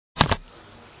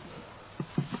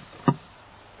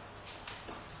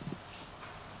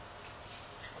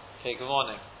Okay, good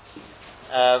morning.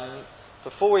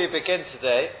 Before we begin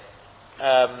today,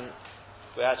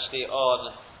 we're actually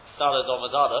on Daled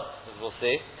Amud Aleph, as we'll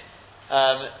see.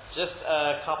 Just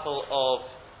a couple of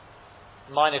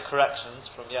minor corrections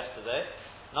from yesterday.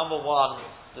 Number one,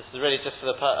 this is really just for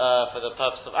the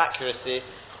purpose of accuracy.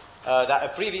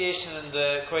 That abbreviation in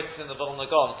the quotes in the Vilna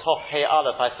Gaon, Tov Hey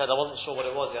Aleph, I said I wasn't sure what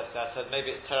it was yesterday. I said maybe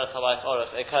it's Teras Habayis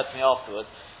Oros. It occurred to me afterwards.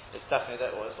 It's definitely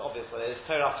that. Well, it's obviously it's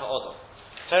Teras HaOdom.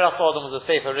 Teras HaOdom was a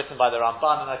sefer written by the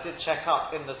Ramban, and I did check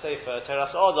up in the sefer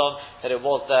Teras HaOdom that it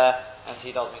was there, and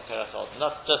he does mean Teras HaOdom.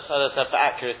 That's just as I said for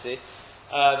accuracy.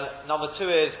 Number two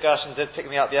is Gershon did pick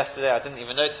me up yesterday. I didn't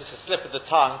even notice a slip of the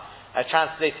tongue. I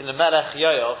translated the Melech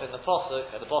Yoav in the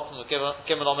Pasuk at the bottom of Gimel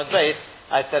Amud Beis.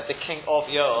 I said the king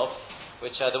of Yoav,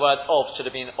 which the word of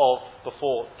should have been of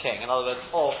before king. In other words,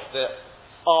 of the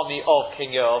army of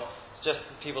King Yoav. Just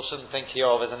people shouldn't think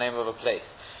Yoav is the name of a place.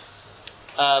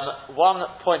 One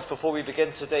point before we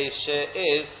begin today's shir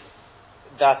is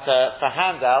that for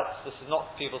handouts, this is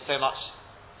not people so much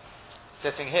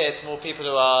sitting here, it's more people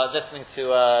who are listening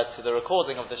to the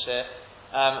recording of the shir.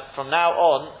 From now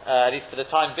on, at least for the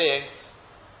time being,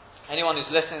 anyone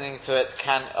who's listening to it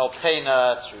can obtain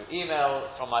through email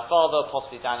from my father,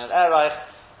 possibly Daniel Erich,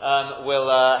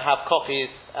 will have copies,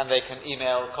 and they can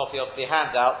email a copy of the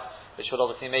handout, which will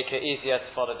obviously make it easier to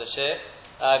follow the shir.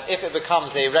 If it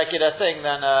becomes a regular thing,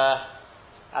 then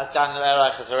as Daniel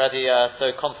Erich has already so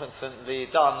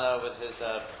competently done with his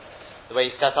the way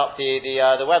he set up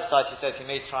the website, he says he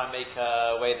may try and make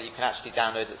a way that you can actually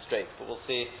download it straight. But we'll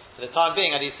see. For the time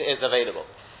being, at least it is available.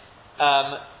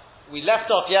 We left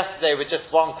off yesterday with just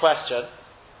one question.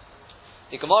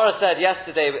 The Gemara said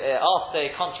yesterday, asked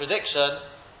a contradiction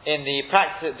in the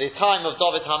time of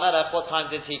David HaMelech. What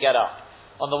time did he get up?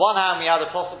 On the one hand, we had a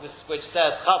pasuk which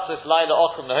says, Chatzos Laila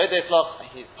Okum Lehodesloch.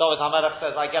 David HaMelech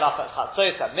says, I get up at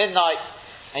Chatzos at midnight.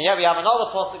 And yet we have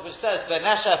another pasuk which says,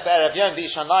 V'neshef Erev Yom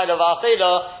B'ishan Laila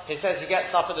V'afilo. He says he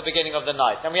gets up at the beginning of the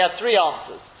night. And we had three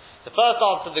answers. The first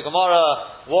answer of the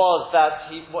Gemara was that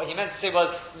what he meant to say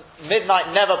was, midnight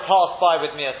never passed by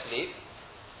with me asleep.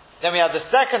 Then we had the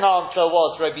second answer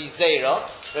was Rabbi Zera.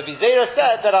 Rabbi Zera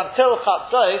said that until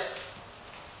Chatzos,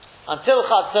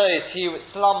 he was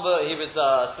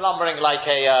slumbering like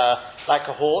a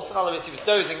horse. In other words, he was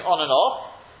dozing on and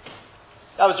off.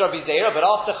 That was Rabbi Zera. But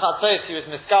after Chatzos, he was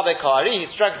Miskabe Kari. He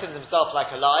strengthened himself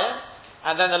like a lion.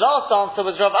 And then the last answer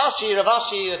was Rav Ashi. Rav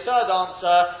Ashi, the third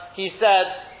answer, he said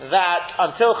that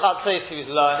until Chatzos he was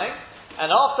learning,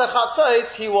 and after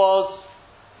Chatzos he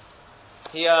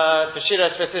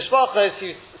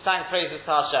sang praises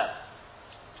to Hashem.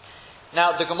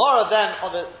 Now the Gemara then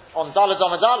on Daled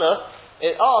Amud Aleph,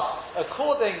 it asks,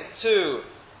 according to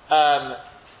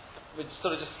we're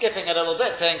sort of just skipping a little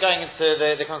bit and going into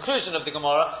the conclusion of the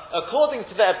Gemara, according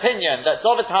to the opinion that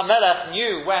David HaMelech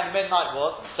knew when midnight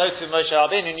was, so too Moshe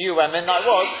Rabbeinu knew when midnight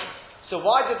was, so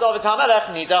why did David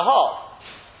HaMelech need a harp?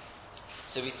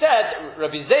 So we said,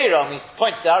 Rabbi Zera, and we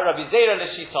pointed out, Rabbi Zera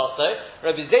L'Shitato,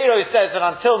 Rabbi Zera says that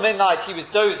until midnight he was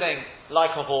dozing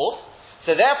like a horse,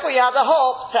 so therefore he had a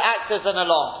harp to act as an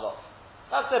alarm clock.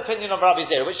 That's the opinion of Rabbi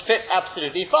Zera, which fits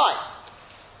absolutely fine.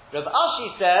 Rav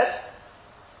Ashi said,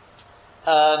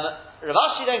 Rav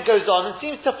Ashi then goes on and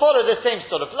seems to follow the same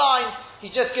sort of line. He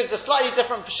just gives a slightly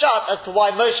different pshat as to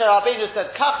why Moshe Rabbeinu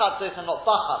said kachatzos and not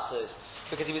bachatzos,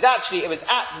 because it was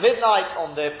at midnight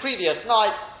on the previous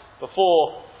night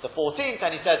before the 14th,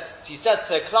 and he said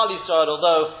to Klal Yisrael,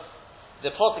 although the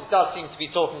pasuk does seem to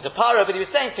be talking to Paro, but he was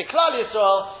saying to Klal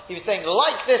Yisrael, he was saying,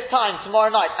 like this time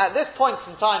tomorrow night, at this point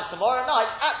in time tomorrow night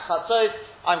at Chatzos,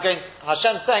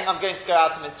 Hashem's saying, I'm going to go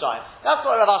out to Mitzrayim. That's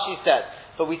what Rav Ashi said.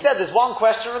 But we said there's one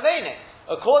question remaining.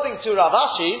 According to Rav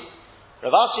Ashi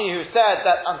who said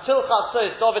that until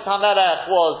Chatzos David HaMelech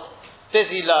was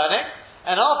busy learning,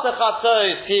 and after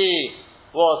Chatzos he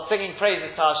was singing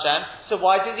praises to Hashem, so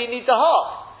why did he need the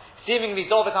harp? Seemingly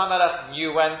David HaMelech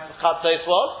knew when Chatzos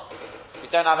was. We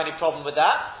don't have any problem with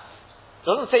that.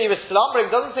 Doesn't say he was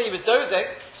slumbering, doesn't say he was dozing,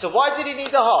 so why did he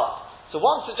need the harp? So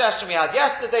one suggestion we had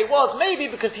yesterday was maybe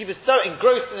because he was so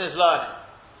engrossed in his learning.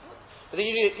 But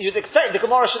you'd expect the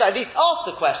Gemara should at least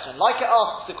ask the question, like it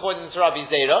asks according to Rabbi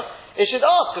Zera. It should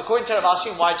ask according to Rav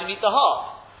Ashi, why do you need the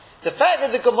harp? The fact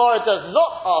that the Gemara does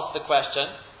not ask the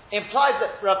question implies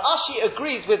that Rav Ashi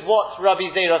agrees with what Rabbi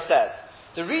Zera says.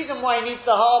 The reason why he needs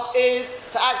the harp is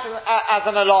to act as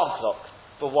an alarm clock.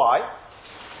 But why?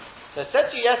 So I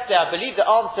said to you yesterday, I believe the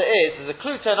answer there's a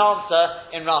clue to an answer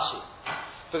in Rashi.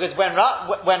 Because when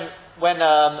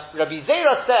Rabbi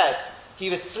Zera said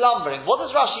he was slumbering, what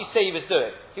does Rashi say he was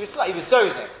doing? He was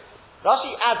dozing.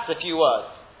 Rashi adds a few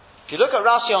words. If you look at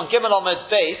Rashi on Gimel Amud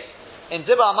Beis, in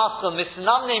Dibra Maschil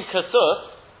Misnamnim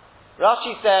Kasuf,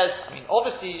 Rashi says, I mean,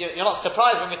 obviously you're not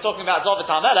surprised when we're talking about David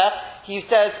HaMelech. He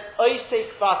says,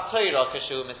 Oisik B'Torah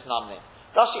Kashu Misnamnim.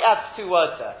 Rashi adds two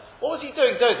words there. What was he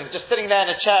doing dozing? Just sitting there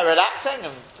in a chair relaxing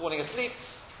and falling asleep?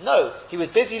 No, he was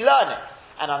busy learning.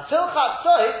 And until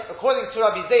Chatzos, according to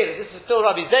Rabbi Zera, this is still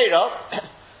Rabbi Zera,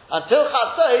 until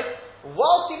Chatzos,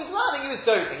 whilst he was learning, he was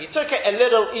dozing. He took it a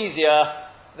little easier.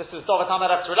 This was David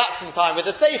HaMelech's relaxing time with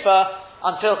the Sefer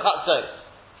until Chatzos.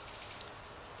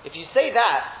 If you say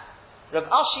that, Rav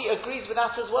Ashi agrees with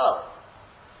that as well.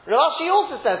 Rav Ashi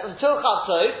also says, until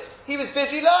Chatzos, he was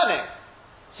busy learning.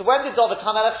 So when did David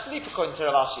HaMelech sleep according to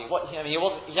Rav Ashi? He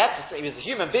was a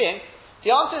human being.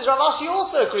 The answer is Rav Ashi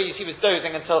also agrees he was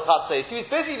dozing until Chatzos. He was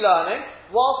busy learning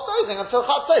whilst dozing until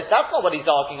Chatzos. That's not what he's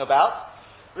arguing about.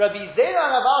 Rabbi Zera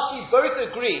and Rav Ashi both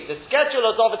agree. The schedule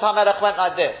of David HaMelech went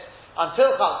like this.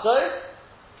 Until Chatzos,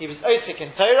 he was osik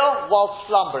in Torah whilst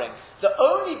slumbering. The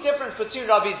only difference between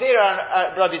Rabbi Zera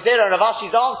and Rav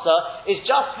Ashi's answer is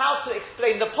just how to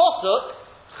explain the posuk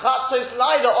Chatzos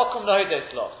Laila Okum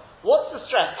Lahodos Los. What's the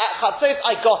stress? At Chatzos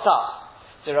I got up.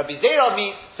 So Rabbi Zera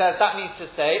says that means to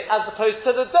say as opposed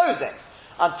to the dozing.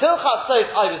 Until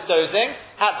Chatzos I was dozing.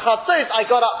 At Chatzos I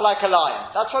got up like a lion.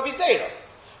 That's Rabbi Zera.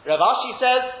 Rav Ashi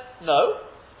says no.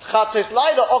 Chatzos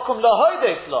Laila Okum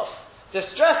Lahodos Los. The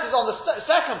stress is on the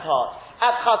second part.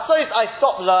 At Chatzos I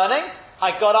stopped learning.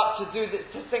 I got up to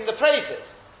sing the praises.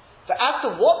 But as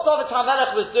to what David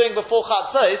HaMelech was doing before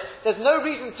Chatzos, there's no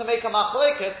reason to make a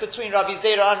machlokes between Rabbi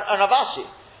Zera and Rav Ashi.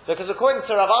 Because according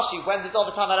to Rav Ashi, when did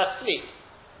David HaMelech sleep?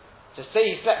 To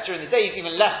say he slept during the day is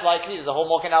even less likely. There's a whole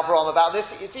Mokin Avraham about this.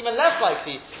 It's even less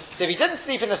likely. So if he didn't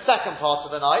sleep in the second part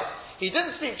of the night, he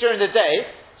didn't sleep during the day,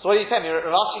 so what do you tell me? Rav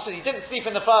Ashi said he didn't sleep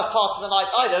in the first part of the night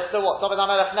either, so what? David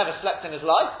HaMelech never slept in his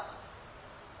life?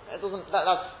 That's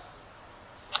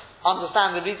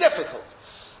understandably difficult.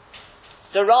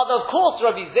 So rather, of course,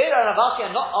 Rabbi Zera and Rav Ashi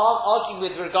are not arguing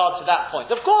with regard to that point.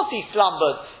 Of course he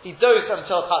slumbered, he dozed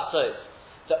until Chatzos.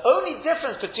 The only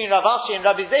difference between Rav Ashi and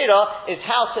Rabbi Zera is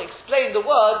how to explain the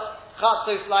words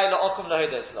Chatzos Laila Okum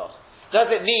Lahodos Los. Does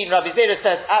it mean Rabbi Zera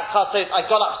says at Chatzos I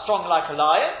got up strong like a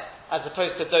lion, as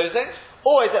opposed to dozing?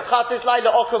 Or is it Chatzos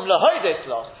Laila Okum Lahodos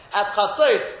Los? At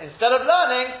Chatzos, instead of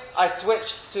learning, I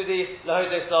switched to the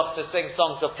Lahodos Los to sing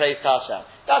songs of praise to Hashem.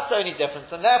 That's the only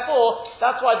difference, and therefore,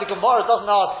 that's why the Gemara doesn't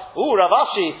ask, "Ooh, Rav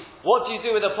Ashi, what do you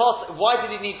do with the pot? Why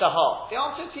did he need the harp?" The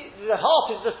answer is the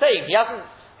harp is the same.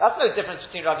 That's no difference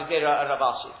between Rabbi Zera and Rav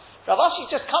Ashi. Rav Ashi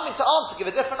just coming to give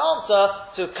a different answer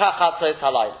to Kachatzos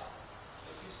Halayla.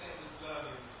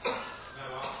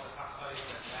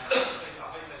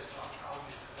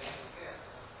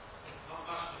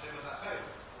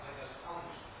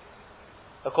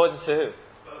 According to who?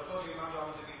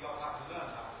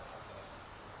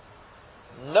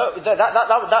 No,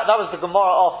 that was the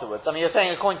Gemara afterwards. I mean, you're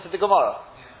saying according to the Gemara.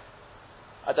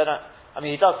 Yeah. I don't know. I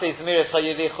mean, he does say Zmiris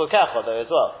Hayili Chukecha though as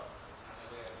well.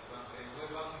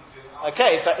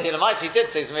 Okay, but he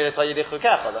did say Zmiris Hayili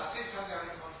Chukecha though.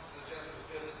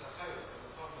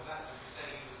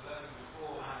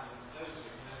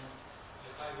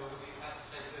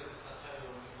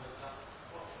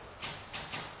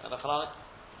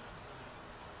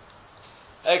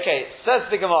 Okay, says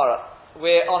the Gemara.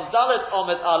 We're on Dalet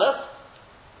Omid Aleph,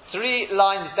 3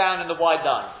 lines down in the wide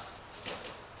lines.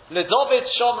 LeDavid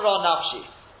Shomra Nafshi.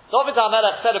 David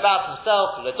HaMelech said about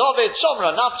himself, LeDavid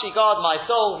Shomra Nafshi, guard my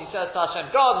soul. He says to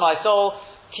Hashem, guard my soul.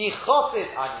 Ki chosid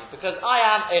ani, because I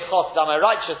am a chosid, I'm a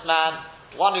righteous man,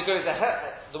 one who goes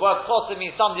ahead. The word chosid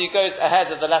means somebody who goes ahead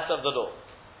of the letter of the law.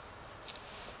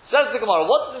 Says the Gemara,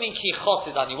 what does it mean ki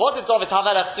chosid ani? What did David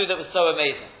HaMelech do that was so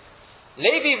amazing?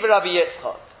 Levi v'Rabbi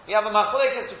Yitzchak. We have a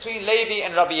machlokes between Levi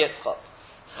and Rabbi Yitzchak.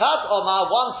 Chad Omar,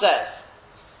 one says,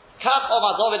 Kach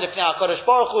Omar David lifnei HaKadosh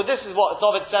Baruch Hu. This is what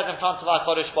David says in front of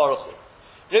HaKadosh Baruch Hu.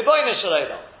 Ribono shel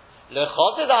olam,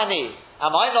 lechosid ani.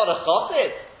 Am I not a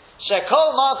chosid?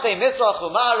 Shekol malchei Mizrach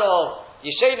u'Marov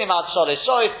yishenim ad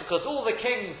shaloshois. Because all the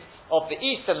kings of the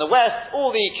east and the west,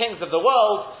 all the kings of the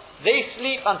world, they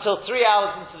sleep until 3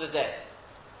 hours into the day.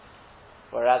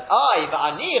 Whereas I,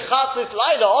 v'ani chatzos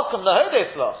laila okum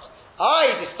lahodos los.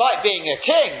 I, despite being a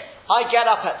king, I get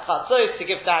up at Chatzos to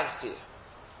give thanks to you.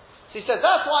 So he said,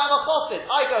 that's why I'm a chosid.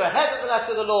 I go ahead of the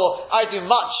letter of the law. I do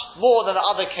much more than the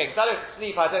other kings. I don't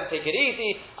sleep, I don't take it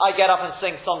easy. I get up and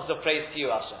sing songs of praise to you,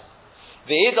 Hashem.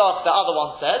 V'idach, the other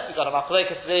one says, we've got a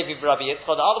machlokes Levi Rabbi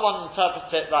Yitzchak, the other one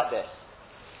interprets it like this.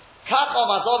 Kach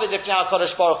Omar David lifnei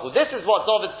HaKadosh Baruch Hu. This is what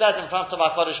David says in front of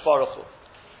HaKadosh Baruch Hu.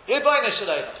 Ribono shel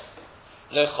olam,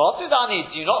 lechosid ani.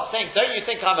 Don't you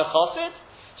think I'm a chosid?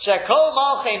 Shekol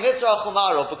malchei Mizrach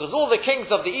u'Marov, because all the kings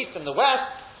of the east and the west,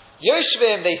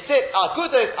 Yoshvim, they sit,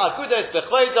 agudos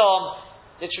bechloidom,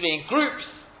 literally in groups,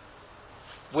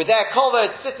 with their kovod,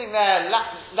 sitting there,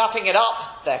 lapping it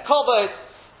up, their kovod.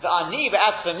 The ani, but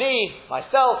as for me,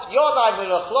 myself, yodai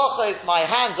mulachlochos, my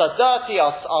hands are dirty,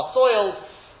 are soiled.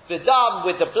 The dam,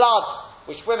 with the blood,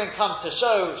 which women come to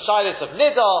show, shilas of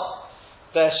nidar.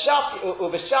 The shapio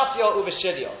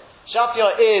uveshilio.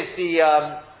 Shapio is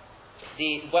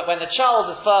when the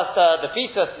child is first, the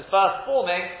fetus is first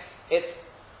forming, it's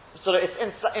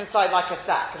inside like a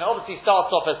sack, and it obviously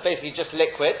starts off as basically just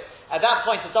liquid. At that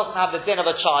point, it doesn't have the din of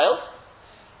a child,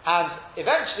 and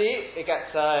eventually it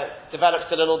gets develops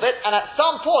a little bit, and at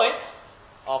some point,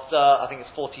 after I think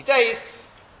it's 40 days,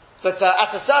 but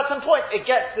at a certain point, it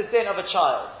gets the din of a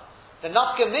child. The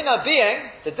nafka mina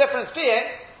being, the difference being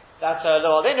that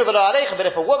but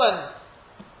if a woman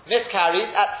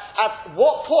miscarries, at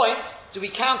what point do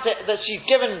we count it that she's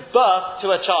given birth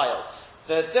to a child?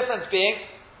 The difference being,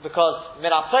 because min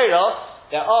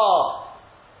ha-Torah, there are,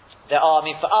 I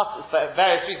mean, for us, for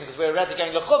various reasons, because we're already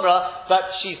going l'chumrah, but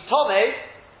she's tomei,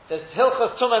 there's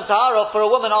hilchos tumah and tahara for a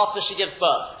woman after she gives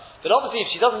birth. But obviously,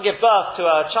 if she doesn't give birth to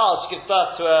a child, she gives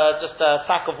birth to just a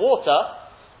sack of water,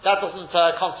 that doesn't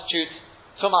constitute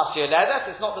tumas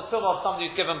yoledet. It's not the tumah of somebody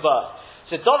who's given birth.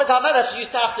 So David HaMelech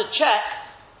used to have to check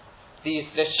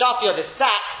the shapio, the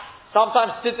sack,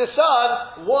 sometimes to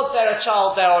discern was there a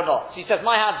child there or not. So he says,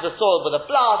 my hands are soiled with the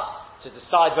blood, to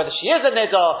decide whether she is a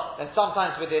nidar. And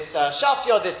sometimes with this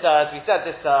shapio, this as we said,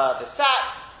 this sack,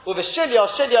 with a shilyo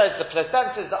is the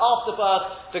placenta, is the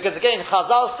afterbirth, because again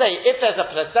Chazal say if there's a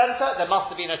placenta, there must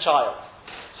have been a child.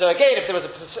 So again, if there was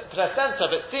a placenta,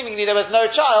 but seemingly there was no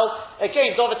child,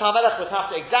 again, David HaMelech would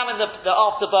have to examine the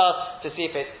afterbirth to see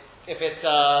if it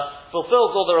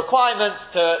fulfills all the requirements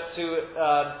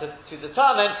to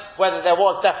determine whether there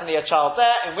was definitely a child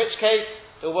there, in which case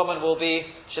the woman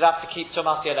should have to keep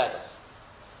Tumas Yoledes.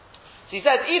 So he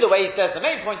says, either way, he says, the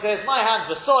main point is, my hands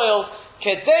were soiled,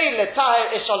 kedei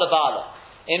letahir isha lebala,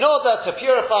 in order to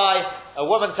purify a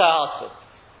woman to her husband.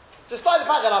 Despite the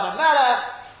fact that I'm a melech,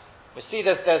 we see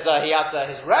that he has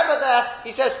his Rebbe there.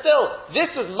 He says, still,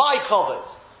 this was my kovod.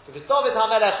 Because David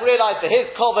HaMelech realized that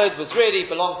his kovod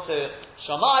belonged to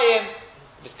Shamayim,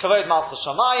 his kovod malchus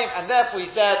Shamayim, and therefore he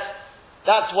said,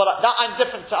 I'm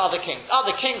different to other kings.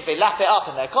 Other kings, they lap it up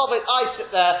in their kovod. I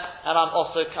sit there, and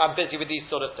I'm busy with these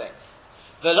sort of things.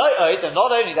 And not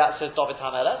only that, says David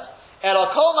HaMelech,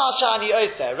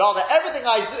 rather, everything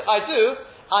I do,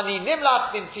 ani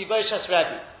nimlat lim Tifbosheth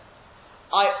Rebbe.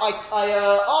 I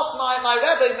asked my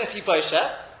Rebbe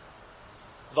Mephibosheth,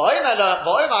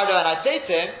 and I say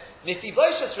to him,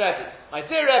 Mephibosheth's Rebbe, my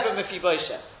dear Rebbe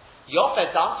Mephibosheth,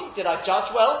 Yofet Damti, did I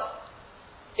judge well?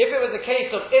 If it was a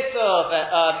case of if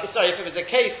it was a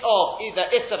case of either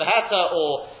Issa V'Heta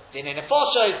or Dinin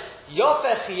Nefoshes,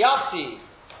 Yofet Chiyavti,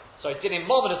 Dinin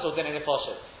Mominus or Dinin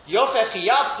Nefoshes, Yofet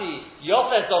Chiyavti,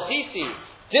 Yofet Zotisi,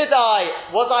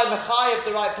 was I Mechayev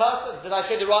the right person? Did I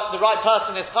say the right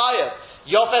person is Chayev?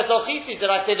 Yofet Zochisi, did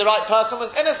I say the right person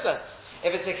was innocent?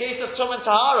 If it's a case of Tum and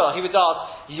Tahara, he would ask,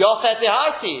 Yofet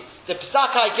Eharti, the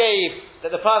psak I gave,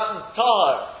 that the person's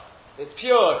Tahar, it's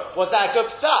pure, was that a good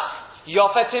psak?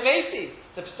 Yofet Timesi,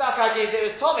 the psak I gave that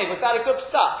it was Tommy, was that a good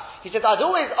psak? He said, I'd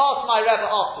always ask my Rebbe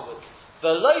afterwards.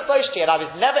 The loy boishti, and I was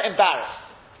never embarrassed.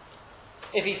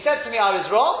 If he said to me I was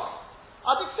wrong,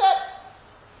 I'd accept.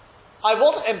 I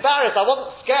wasn't embarrassed, I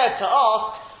wasn't scared to ask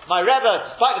my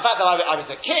Rebbe, despite the fact that I was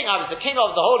the king of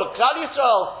the whole of Klal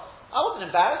Yisrael, I wasn't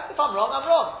embarrassed. If I'm wrong, I'm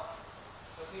wrong.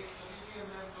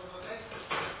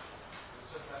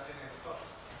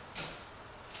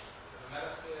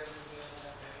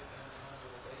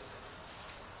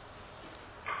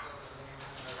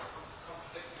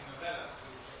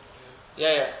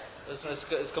 Yeah. It's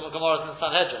Gemara's in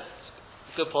Sanhedrin.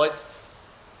 It's a good point.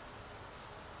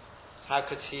 How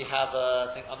could he have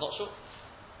a thing? I'm not sure.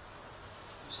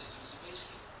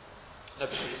 No,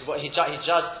 but he judged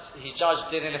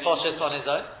Dinin Nefoshes on his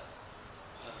own.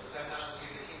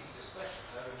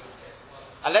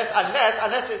 Unless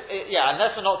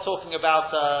we're not talking about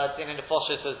Dinin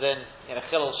Nefoshes as in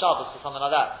Chilul Shabbos or something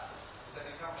like that.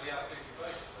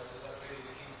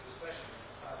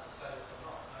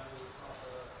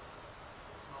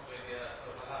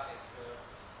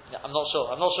 Yeah, I'm not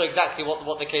sure. I'm not sure exactly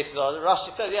what the cases are.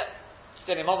 Rashi said,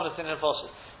 Dinin Mominus, Dinin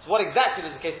Nefoshes. So what exactly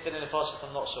was the case of Dinin Nefoshes?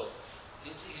 I'm not sure. He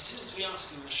seems to be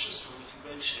asking Rishus from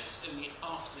Mephibosheth only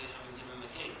after having given the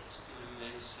case, given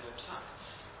his psak.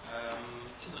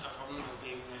 Isn't that a problem of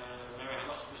being Mary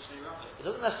Halach Mishmei Rabbi? It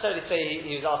doesn't necessarily say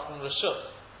he was asking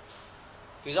Rishus.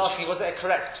 He was asking, was it a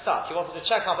correct psak? He wanted to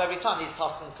check up every time he's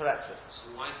passing correctly.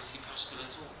 So why does he pass it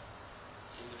at all?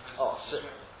 In the presence of his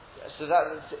Rebbe? So that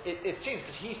it seems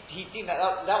that he deemed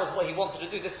that was what he wanted to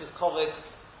do. This was kavod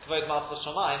malchus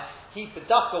shamayim. He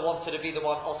B'dafka wanted to be the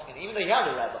one asking, even though he had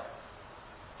a rebbe.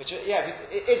 Which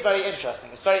it is very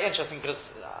interesting. It's very interesting because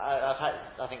I've had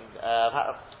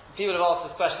people have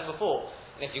asked this question before.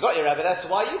 And if you got your rebbe there, so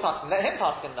why are you passing? Let him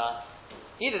pass in that.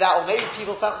 Either that, or maybe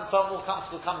people felt more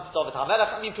comfortable coming to David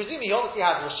HaMelech. I mean, presumably he obviously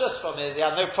had reshus from it. He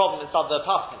had no problem with other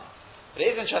passing. But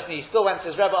it is interesting. He still went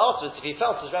to his rebbe afterwards if he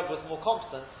felt his rebbe was more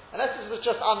competent. Unless it was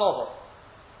just anovel.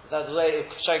 That's the way of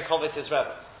showing kavod to his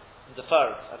rebbe and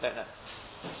deferring. I don't know.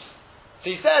 So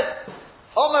he said,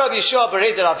 Omer Rabbi Yeshua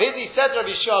Bereider Ravidi, said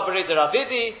Rabbi Yeshua Bereider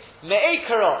Ravidi,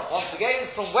 Me'ekara. Once again,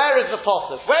 from where is the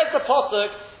pasuk? Where's the pasuk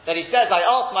that he says, I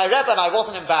asked my rebbe and I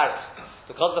wasn't embarrassed?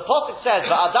 Because the pasuk says,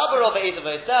 Va'adaber of Eidim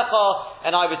V'Yisecha,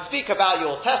 and I would speak about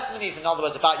your testimonies, in other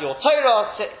words, about your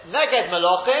Torah, Neged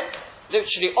Melachim,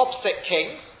 literally opposite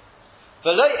kings,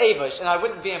 V'Loi Eivosh, and I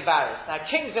wouldn't be embarrassed. Now,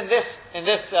 kings in this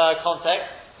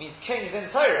context means kings in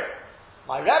Torah.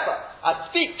 My rebbe, I'd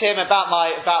speak to him about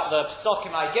the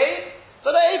psukim I gave,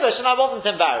 V'Loi Eivosh, and I wasn't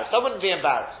embarrassed. I wouldn't be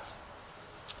embarrassed.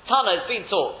 Tana has been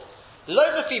taught, Lo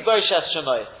Mephibosheth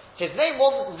Shemoi. His name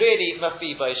wasn't really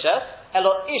Mephibosheth.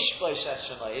 Elo Ishbosheth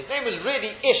Shemoi. His name was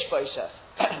really Ishbosheth.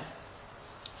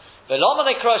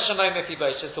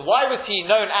 So why was he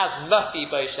known as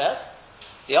Mephibosheth?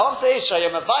 The answer is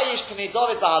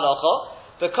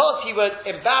because he was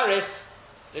embarrassed,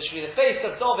 literally the face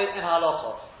of David in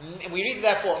halacha. And we read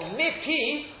therefore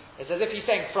Mipi. It's as if he's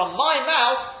saying, from my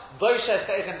mouth, Bosheth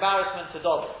there is embarrassment to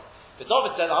David. But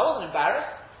David said, I wasn't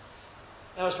embarrassed.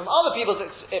 Now, from other people's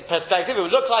perspective, it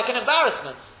would look like an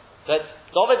embarrassment. But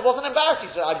David wasn't embarrassed.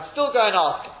 He said, I'd still go and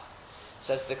ask him.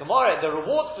 Says the Gemara, the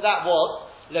reward for that was,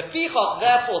 Lefichach,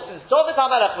 therefore, since David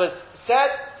HaMelech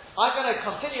said, I'm going to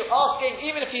continue asking,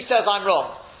 even if he says I'm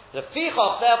wrong.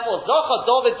 Lefichach, therefore, Zocha,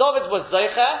 David was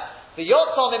Zocha, the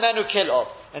Yotzal Mimenu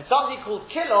Kilov. And somebody called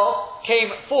Kilov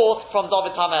came forth from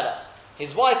David HaMelech.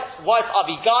 His wife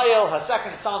Abigail, her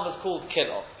second son was called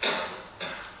Kilov.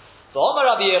 So Omar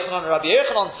Rabbi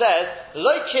Yochanan says,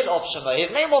 Lo Kilov Shema. His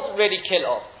name wasn't really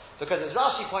Kilov. Because as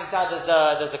Rashi points out,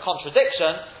 there's a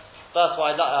contradiction.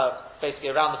 Basically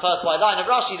around the first white line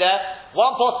of Rashi there,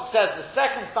 one pasuk says the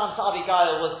second son to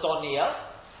Abigail was Doniel,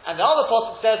 and the other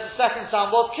pasuk says the second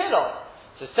son was Kilov.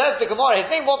 So says the Gemara,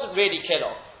 his name wasn't really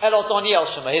Kilov. Elo Doniel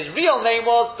Shema. His real name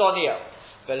was Doniel.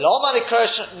 Veloma Nikra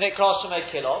Shema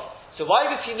Kilov. So why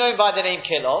was he known by the name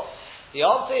Kilov? The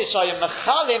answer is Shayim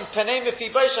Mechalim Penei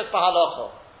Mephibosheth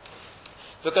Bahalocho.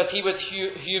 Because he would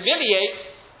humiliate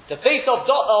the face of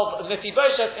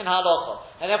Mephibosheth in halacha.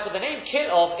 And therefore the name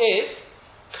Kilov is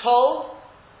Kol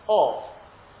Ov.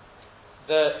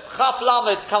 The Chaf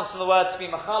Lamed comes from the word to be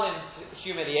Machalim, to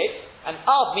humiliate, and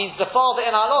Av means the father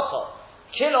in halacha.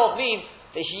 Kilov means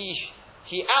that he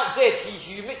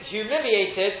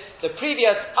humiliated the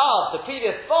previous Av, the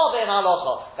previous father in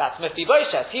halacha. That's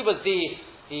Mephibosheth. He was the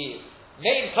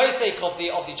main posek of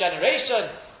the generation,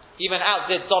 even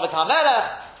outdid David HaMelech.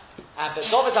 And but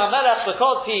David HaMelech,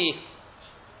 because he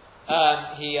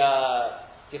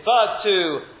deferred to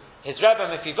his Rebbe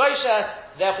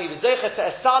Mephibosheth, therefore he was zeicher to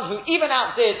a son who even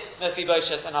outdid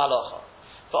Mephibosheth in halacha.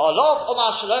 For Olav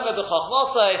Omar Shlomo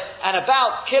b'chachmosei, and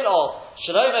about Kilov,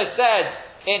 Shlomo said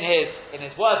in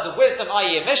his words of wisdom,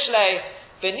 i.e. Mishlei,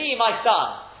 Beni, my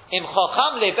son, Im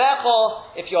chacham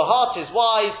lebecho, if your heart is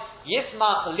wise,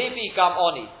 Yismach libi gam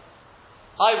oni,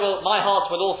 my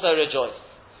heart will also rejoice.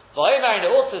 V'omer, and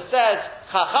it also says,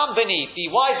 Chacham b'ni, be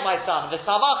wise my son,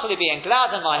 v'samach libi, and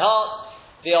gladden my heart,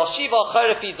 v'yashiva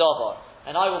chorefi davar,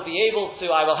 and I will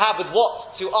have with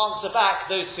what to answer back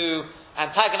those who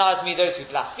antagonize me, those who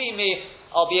blaspheme me,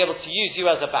 I'll be able to use you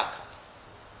as a back.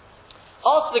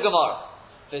 Ask the Gemara,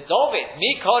 did David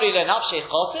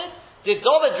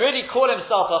really call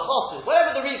himself a chosid?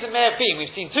 Whatever the reason may have been,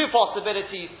 we've seen two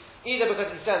possibilities, either because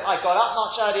he says, I got up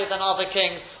much earlier than other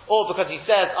kings, or because he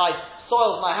says, I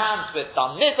soiled my hands with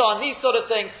dam nizah and these sort of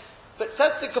things. But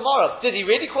says the Gemara, did he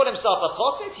really call himself a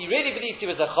chosid? He really believed he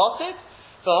was a chosid?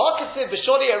 For Hakasiv,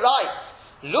 surely it writes,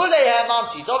 Lulei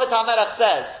Hamanti, David HaMelech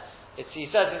says, he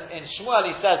says in Shmuel,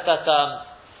 he says that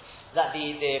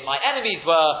my enemies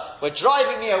were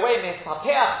driving me away, and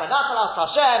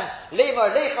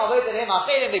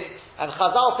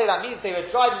Chazal say that means they were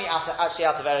driving me out of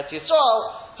Eretz Yisrael.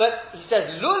 But he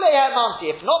says, Lulei Hamanti,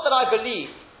 if not that I believe,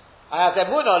 I have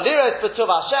emunah liros b'tuv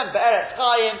Hashem be'eretz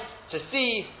chaim, to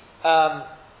see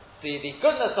the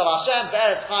goodness of Hashem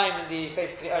be'eretz chaim in the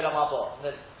basically olam haba,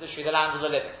 literally the land of the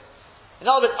living. In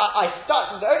other words, I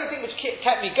stuck. The only thing which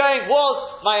kept me going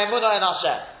was my emunah in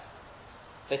Hashem.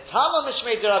 The Tama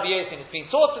Mishmei de Rabbi Yossi, it's been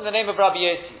taught in the name of Rabbi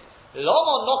Yossi.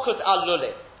 Lomo nokut al lule.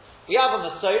 We have on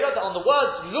the Soda that on the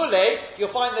words lule,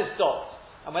 you'll find there's dots.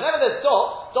 And whenever there's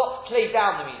dots play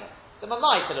down the meaning. The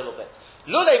mamait a little bit.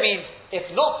 Lule means, if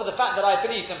not for the fact that I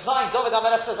believe, implying David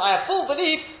HaMelech says, I have full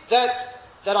belief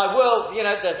that I will,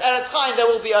 there's Eretz Chaim, there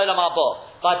will be Olam Haba.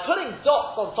 By putting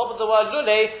dots on top of the word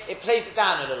lule, it plays it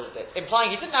down a little bit, implying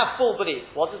he didn't have full belief.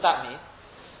 What does that mean?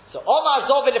 So, Omar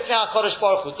David Lifnei HaKadosh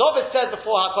Baruch Hu. David said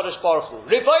before HaKadosh Baruch Hu,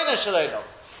 Ribono Shel Olam,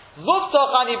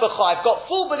 Muftach ani b'cho, I've got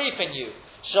full belief in you.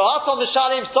 Sha'atom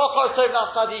Mishalim Sochar Tov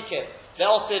L'Tzadikim,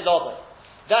 Ve'oseh Loven.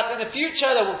 That in the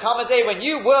future there will come a day when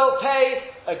you will pay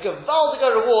a gewaldige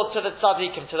reward to the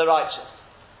tzaddikim, to the righteous.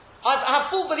 I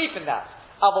have full belief in that.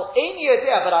 But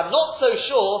I'm not so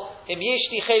sure if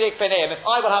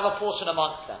I will have a portion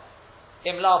amongst them.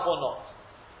 Im lav or not.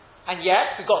 And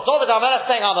yet, we've got David HaMelech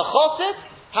saying, I'm a chassid.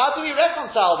 How do we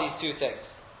reconcile these two things?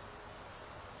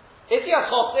 Is he a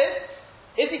chassid?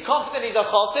 Is he confident he's a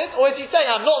chassid? Or is he saying,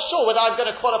 I'm not sure whether I'm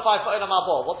going to qualify for Olam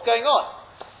Haba? What's going on?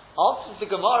 Answers the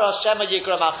Gemara, Shema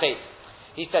Yigra Machet.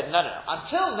 He said, no.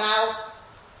 Until now,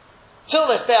 till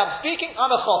this day I'm speaking, I'm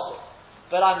a chassid.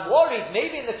 But I'm worried,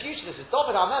 maybe in the future, this is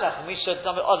David HaMelech, and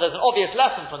there's an obvious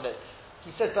lesson from this.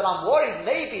 He says, but I'm worried,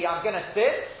 maybe I'm going to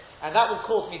sin, and that will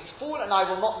cause me to fall, and I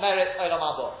will not merit Olam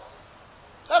Haba.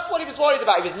 That's what he was worried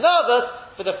about. He was nervous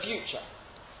for the future.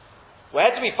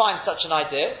 Where do we find such an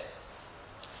idea?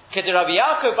 K'de Rabbi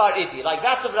Yaakov bar Idi, like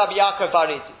that of Rabbi Yaakov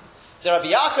bar Idi. The Rabbi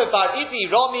Yaakov bar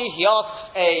Idi, Rami, he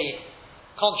asks a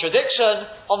contradiction.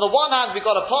 On the one hand, we've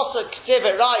got a pasuk, K'tiv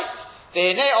it right,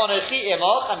 Ve'enei onochi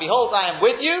imach, and behold, I am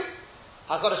with you.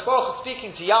 HaKadosh Baruch Hu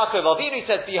speaking to Yaakov Avinu, he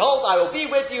says, behold, I will be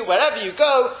with you wherever you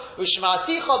go,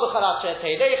 U'shma'aticha b'chol asher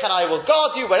teilech, and I will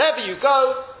guard you wherever you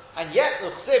go. And yet,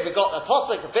 we've got a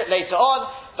pasuk a bit later on,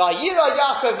 Vayira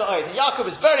Yaakov ma'od, and Yaakov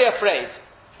was very afraid.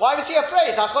 Why was he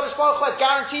afraid? HaKadosh Baruch Hu had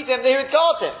guaranteed him that he would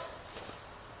guard him.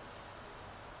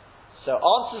 So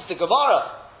answers the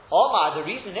Gemara, Omar, the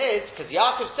reason is, because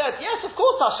Yaakov said, yes, of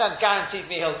course Hashem guaranteed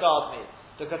me he'll guard me,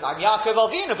 because I'm Yaakov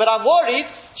Avinu, but I'm worried,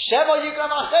 Shema Yigra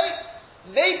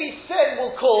Machet, maybe sin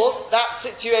will cause that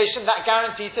situation, that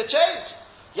guarantee to change.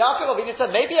 Yaakov Avinu said,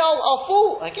 maybe I'll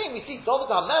fall. Again, we see David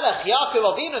HaMelech, Yaakov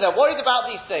Avinu, they're worried about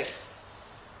these things.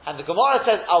 And the Gemara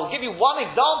says, I'll give you one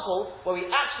example where we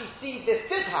actually see this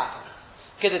did happen.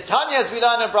 Kedetanya, as we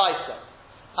learn in Brisa,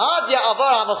 Ad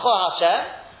Ya'avar HaMecho Hashem,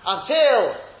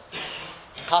 until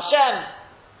Hashem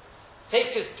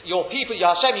takes your people,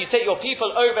 Hashem, you take your people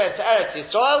over into Eretz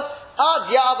Yisrael, Ad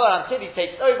Ya'avar, until he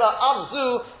takes over,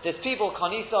 Amzu, this people,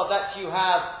 Kanisa, that you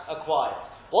have acquired.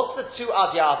 What's the two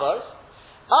Ad Ya'avars?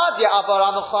 Ad Ya'avar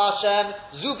HaMecho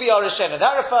Hashem, Zu B'Yorishenu.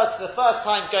 That refers to the first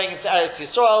time going into Eretz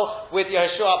Yisrael with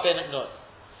Yehoshua ben Nun.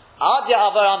 Ad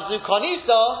Ya'avar Amzu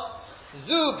Kanisa,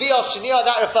 Zu B'Yorishenu.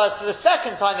 That refers to the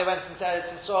second time they went into Eretz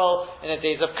Yisrael in the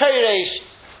days of Koresh,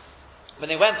 when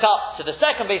they went up to the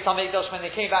second Beis HaMikdash, when they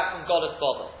came back from Golus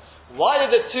Babel. Why did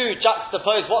the two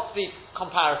juxtapose? What's the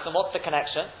comparison? What's the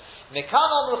connection? Mekan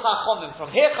Omru Chachomim,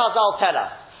 from here Chazal tell us,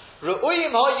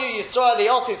 Ru'uyim Hoyu Yisrael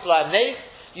Li'otis La'neis,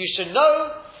 you should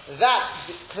know that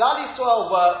Klal Yisrael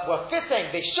were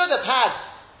fitting, they should have had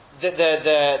the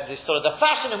sort of the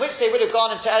fashion in which they would have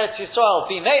gone into Eretz Yisrael,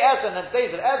 Bimei Ezra, and the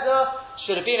days of Ezra,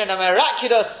 should have been in a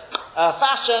miraculous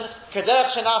fashion, in the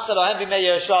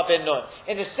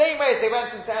same way as they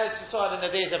went into Eretz Yisrael in the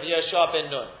days of Yehoshua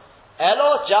ben Nun.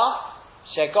 Elo just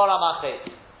shegora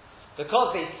machet.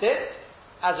 Because they sinned,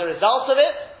 as a result of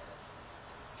it,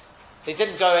 they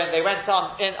didn't go in, they went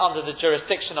in under the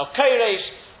jurisdiction of Koresh,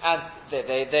 and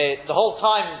the whole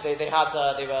time they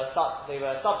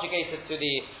were subjugated to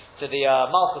the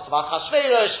Malchus of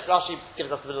Achashverosh. Rashi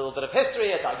gives us a little bit of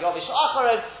history at Yovish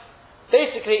Acharon.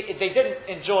 Basically, they didn't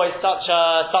enjoy such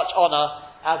honor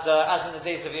as in the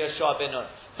days of Yehoshua ben Nun.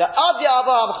 The Ad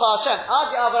Ya'avar HaMecho Hashem, Ad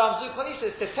Ya'avar Amzu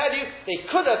Kanisa, is to tell you they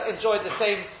could have enjoyed the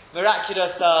same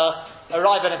miraculous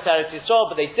arrival in Eretz Yisrael,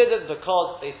 but they didn't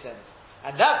because they sinned.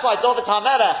 And that's why David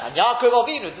HaMelech and Yaakov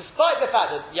Avinu, despite the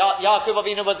fact that Yaakov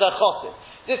Avinu was a chassid,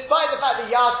 despite the fact that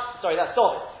that's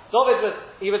David. David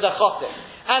was a chassid.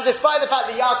 And despite the fact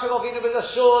that Yaakov Avinu was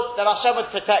assured that Hashem would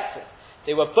protect him,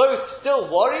 they were both still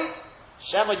worried,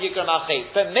 Shema Yigra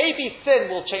Machet. But maybe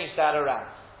sin will change that around.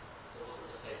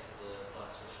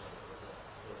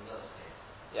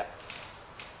 Yeah.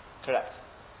 Correct.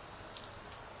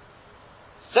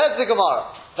 Says the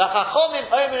Gemara, the Chachomim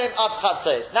Omerim Ad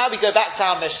Chatzos. Now we go back to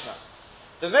our Mishnah.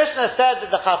 The Mishnah said that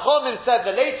the Chachomim said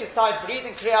the latest time for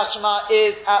reading Kriyat Shema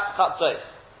is at Chatzos.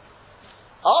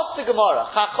 Ask the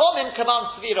Gemara, Chachomim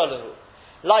command Svira Lahu.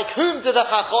 Like whom do the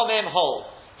Chachomim hold?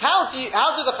 How do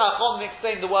the Chachomim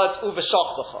explain the words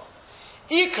Uveshach B'cha?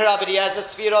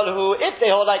 If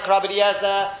they hold like Rabbi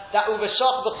Eliezer, that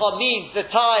uveshach b'cha means the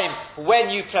time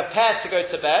when you prepare to go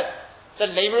to bed,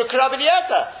 then Lemru Rabbi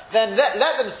Eliezer. Then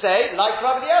let them say, like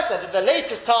Rabbi Eliezer, that the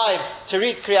latest time to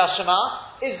read Kriyas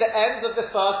Shema is the end of the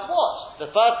first watch,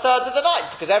 the first third of the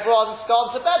night, because everyone's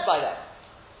gone to bed by then.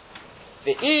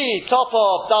 The top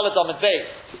of Daled Amud Beis.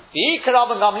 The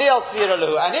Rabban Gamliel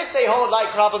Tzviraluhu. And if they hold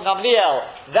like Rabban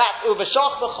Gamliel, that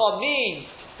uveshach b'cha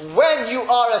means when you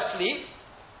are asleep,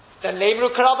 then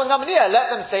Lemru Rabban Gamliel. Let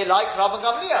them say like Rabban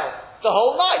Gamliel. The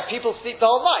whole night. People sleep the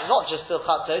whole night, not just till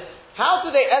Chatzos. How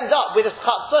do they end up with a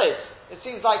Chatzos? It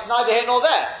seems like neither here nor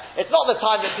there. It's not the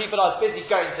time that people are busy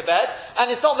going to bed,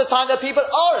 and it's not the time that people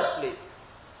are asleep.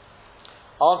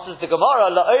 Answers the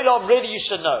Gemara, La'olam, really you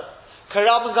should know.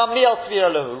 Rabban Gamliel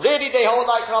Tzviraluhu. Really they hold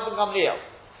like Rabban Gamliel.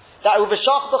 That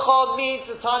uveshach b'cha means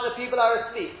the time that people are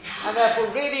asleep. And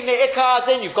therefore really me'ikar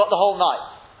adin, you've got the whole night.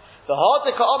 The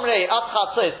Hadika Omrei at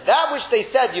Chatzos, that which they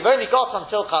said you've only got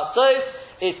until Chatzos,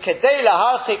 is Kedei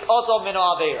laharchik odom mino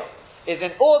aveiro, is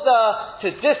in order to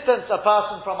distance a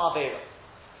person from aveiro.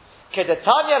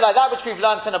 Kedetanya, like that which we've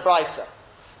learned in a brayso.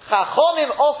 Chachomim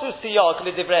osu siyag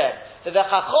lidivreim, that the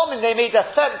Chachomim, they made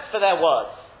a sense for their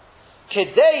words.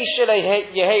 Kedei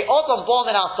yehei odom bo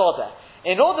min asodeh,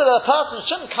 in order that a person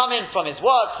shouldn't come in from his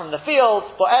work, from the field,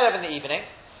 for Erev in the evening.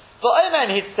 For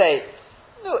Omen he'd say,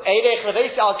 no,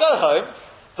 I'll go home.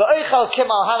 The Eichel Kim,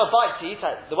 I'll have a bite to eat.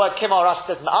 The word Kim Rash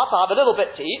says Ma'at, I'll have a little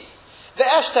bit to eat. The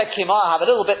Eshtek Kim, I'll have a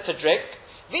little bit to drink.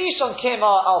 The Ishon Kim,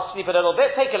 I'll sleep a little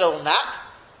bit, take a little nap.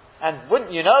 And wouldn't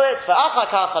you know it, for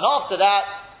Achakach, and after that,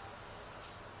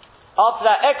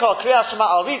 Eko Kriyas Shema,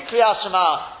 I'll read Kriyas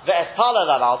Shema, the Espalel,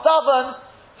 and I'll daven.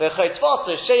 The Chaytvos,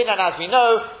 the Shein, and as we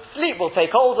know, sleep will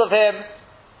take hold of him.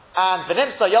 And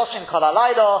v'nimsa yoshin kol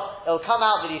halayla, it'll come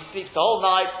out that he sleeps the whole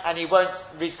night and he won't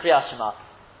read Kriyas Shema.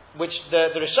 Which the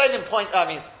Rishonim point,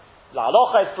 La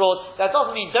Halacha is brought, that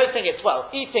doesn't mean don't think it's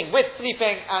eating with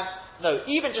sleeping, and no,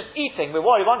 even just eating, we're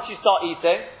worried once you start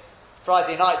eating,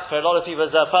 Friday nights for a lot of people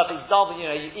is a perfect example,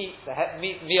 you eat, the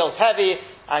meal's heavy,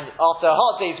 and after a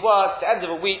hard day's work, the end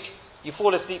of a week, you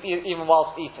fall asleep even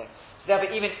whilst eating. So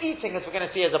therefore even eating, as we're going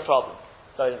to see, is a problem.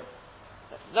 So,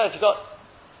 no, if you got,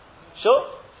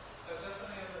 sure?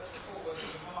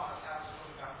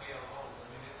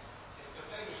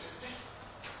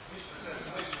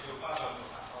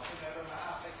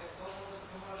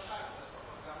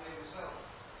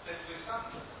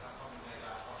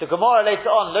 The Gemara later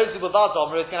on, Lozu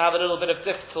Bavadom, is going to have a little bit of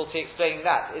difficulty explaining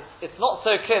that. It's not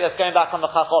so clear that's going back on the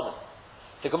Chachomim.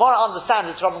 The Gemara understands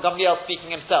it's Rabban Gamliel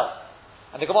speaking himself.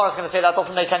 And the Gemara is going to say that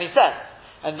doesn't make any sense.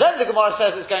 And then the Gemara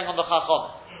says it's going on the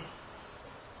Chachomim.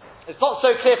 It's not so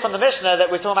clear from the Mishnah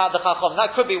that we're talking about the Chachomim.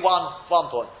 That could be one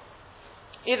point.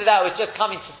 Either that or it's just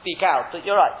coming to speak out, but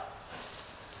you're right.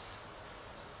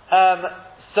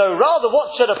 So rather,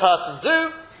 what should a person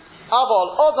do?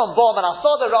 Aval odom bom and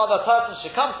asoda, rather a person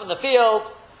should come from the field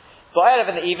for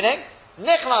Erev in the evening.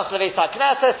 Nichnas leveis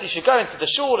hakneses, he should go into the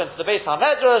shul, into the Beis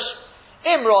HaMedrash.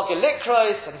 Imrog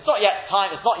elikros, and it's not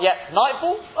yet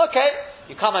nightfall. Okay,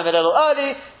 you come in a little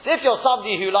early. So if you're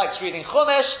somebody who likes reading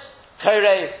Chumash,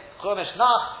 Korei Chumash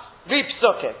Nach, read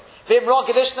Psukim.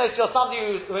 V'imrog elishnos, you're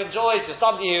somebody who enjoys, you're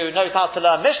somebody who knows how to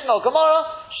learn Mishnah or Gemara,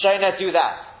 Shona, do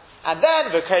that. And then,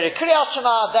 v'kere Kriyas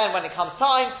Shema, then when it comes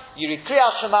time, you read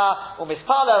Kriyas Shema,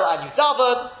 u'mispalel, and you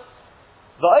daven,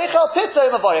 v'oichel pitzo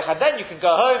mavorich, and then you can go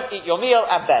home, eat your meal,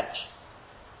 and bench.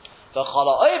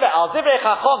 V'chala oive al divrei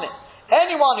chachomim,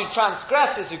 anyone who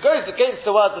transgresses, who goes against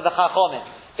the words of the chachomim,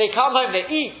 they come home, they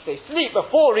eat, they sleep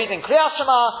before reading Kriyas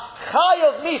Shema,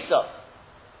 chayav misa,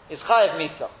 is chayav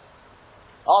misa.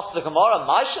 Ask the Gemara,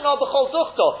 Maishan or b'chol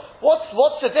duchto,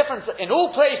 what's the difference in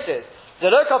all places? With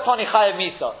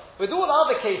all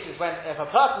other cases, when if a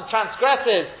person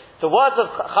transgresses the words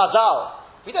of Chazal,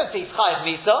 we don't say it's Chayav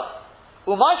Misa.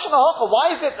 Why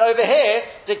is it over here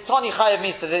Diktoni Chayav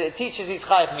Misa that it teaches he's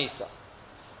Chayav Misa?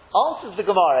 Answers the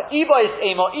Gemara.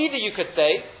 Either you could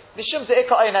say Mishum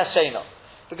Ze'ika Ein Hashena,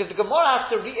 because the Gemara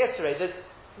has to reiterate that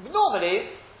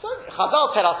normally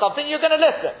Chazal tell us something, you're going to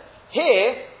listen.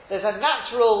 Here, there's a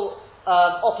natural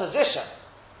opposition.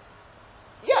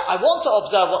 Yeah, I want to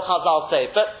observe what Chazal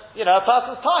say, but, a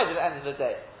person's tired at the end of the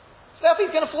day. So therefore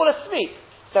he's going to fall asleep.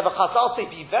 So the Chazal say,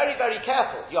 be very, very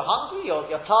careful. You're hungry,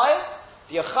 you're tired,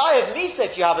 you're chayav misa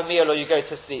if you have a meal or you go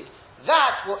to sleep.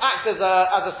 That will act as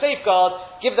a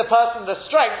safeguard, give the person the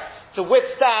strength to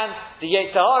withstand the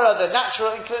Yetzer Hara, the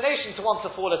natural inclination to want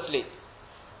to fall asleep.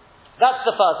 That's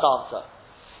the first answer.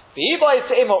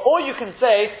 Or you can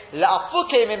say,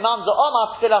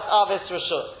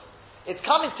 it's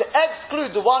coming to exclude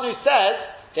the one who says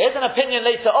There is an opinion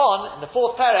later on in the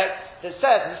fourth perek that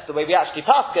says, and this is the way we actually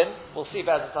paskin, we'll see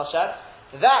Be'ezras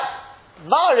Hashem, that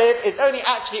Mariv is only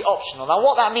actually optional. Now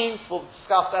what that means, we'll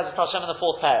discuss Be'ezras Hashem in the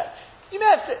fourth perek.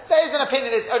 There is an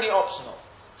opinion that it's only optional.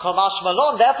 Komash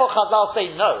Malon, therefore Chazal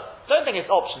say no. Don't think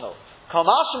it's optional.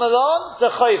 Komash Malon,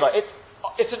 the Chayva.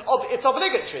 It's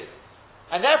obligatory.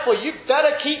 And therefore you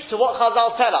better keep to what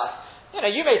Chazal tell us.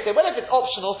 You may say, well, if it's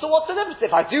optional, so what's the difference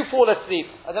if I do fall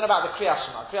asleep? I don't know about the Kriyas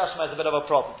Shema. Kriyas Shema is a bit of a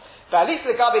problem. But at least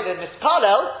the Gabi, the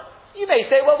Mispalel, you may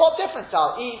say, well, what difference?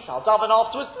 I'll eat, I'll daven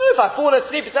afterwards. No, if I fall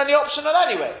asleep, it's only optional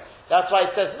anyway. That's why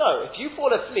it says no. If you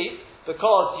fall asleep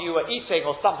because you were eating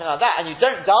or something like that, and you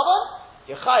don't daven,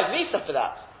 you're chayiv misa for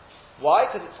that. Why?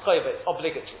 Because it's chayiv, it's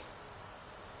obligatory.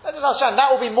 That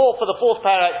will be more for the fourth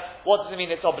parak. What does it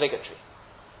mean it's obligatory?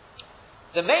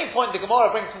 The main point the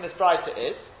Gemara brings from this brayta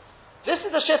is, this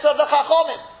is the shita of the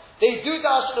Chachomim. They do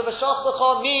dash Uveshach B'cha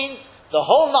means the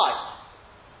whole night.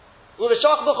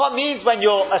 Uveshach B'cha means when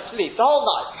you're asleep, the whole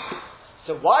night.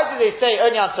 So why do they say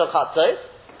only until Chatzos?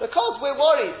 Because we're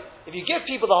worried. If you give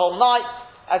people the whole night,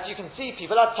 as you can see,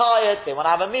 people are tired, they want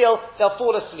to have a meal, they'll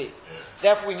fall asleep.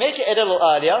 Therefore we make it a little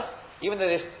earlier, even though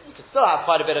you can still have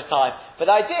quite a bit of time. But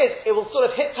the idea is, it will sort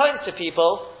of hit home to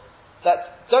people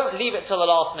that don't leave it till the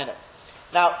last minute.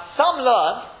 Now, some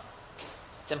learn,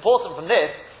 it's important from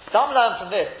this, some learn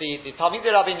from this, the Talmidei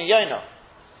Rabbeinu Yonah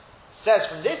says,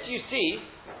 from this you see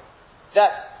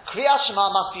that Kriyas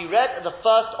Shema must be read at the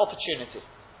first opportunity.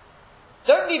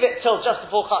 Don't leave it till just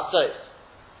before Chatzos.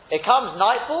 It comes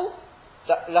nightfall,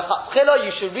 L'chatchila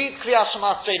you should read Kriyas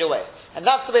Shema straight away. And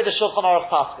that's the way the Shulchan Aruch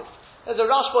passes. There's a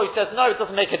Rashba who says, no, it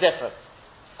doesn't make a difference.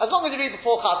 As long as you read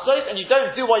before Chatzos and you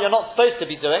don't do what you're not supposed to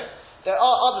be doing, there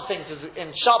are other things in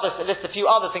Shabbos that list a few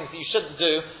other things that you shouldn't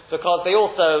do because they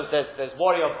also, there's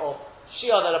worry of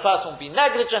Shia that a person will be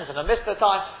negligent and miss their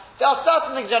time. There are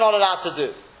certain things you're not allowed to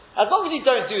do. As long as you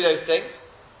don't do those things,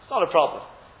 it's not a problem.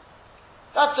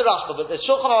 That's the Rashba, but the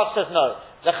Shulchan Aruch says no.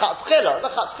 The Chatzchila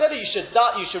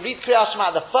you should read Kriyas Shema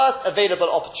at the first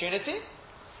available opportunity.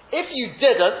 If you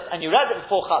didn't, and you read it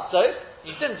before Chatzos,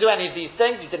 you didn't do any of these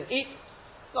things, you didn't eat,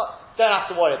 don't have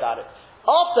to worry about it.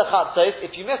 After Chatzos,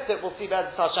 if you missed it, we'll see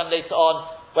Be'ezras Hashem later on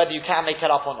whether you can make it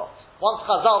up or not. Once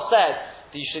Chazal said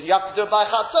that you have to do it by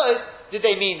Chatzos, did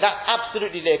they mean that's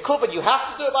absolutely there? Cool, but you have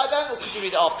to do it by then, or could you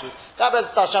read it afterwards? That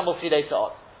Be'ezras Hashem we'll see later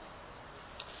on.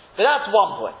 But that's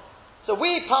one point. So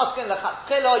we pass in the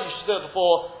Chatzchila, you should do it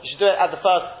before, you should do it at the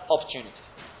first opportunity.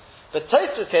 But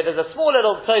Tosfos here, there's a small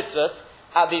little Tosfos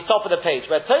at the top of the page,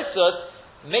 where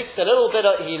Tosfos makes a little bit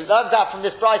of, he learned out from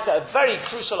this brayta a very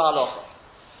crucial halacha.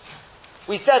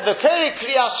 We said, V'keri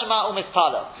Kriyas Shema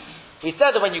u'mispala. We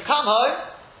said that when you come home,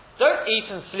 don't eat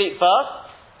and sleep first.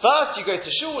 First you go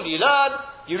to shul, you learn,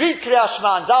 you read Kriyas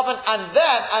Shema and daven, and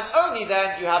then, and only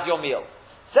then, you have your meal.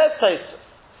 Says Tosfos,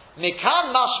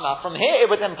 Mikan mashma, from here it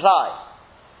would imply,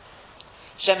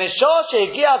 Shemeshor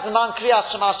she'egia zman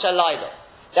Kriyas Shema shelayla,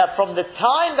 that from the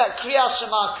time that Kriyas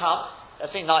Shema comes,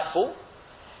 let's say nightfall,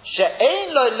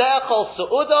 she'ein lo le'echol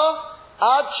su'uda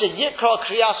ad she'yikra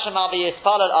Kriyas Shema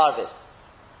v'yispal al-arvis.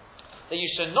 That you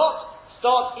should not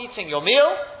start eating your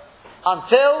meal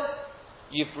until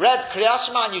you've read Kriyas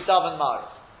Shema and you daven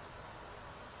Mariv.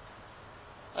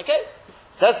 Okay?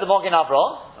 Says the Magen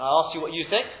Avraham. I'll ask you what you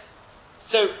think.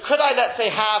 So, could I, let's say,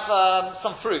 have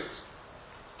some fruit?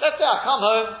 Let's say I come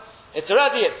home, it's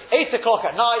 8 o'clock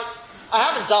at night, I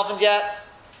haven't davened yet.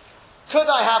 Could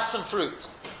I have some fruit?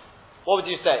 What would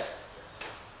you say?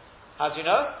 How do you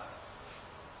know?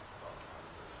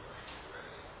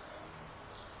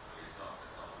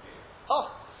 Oh,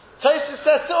 Tosfos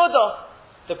says Su'udah.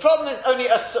 The problem is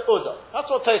only a Su'udah. That's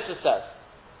what Tosfos says.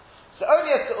 So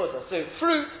only a Su'udah. So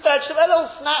fruit, vegetable, a little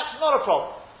snack, not a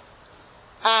problem.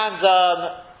 And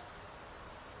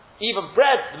even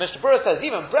bread, the Mishnah Berurah says,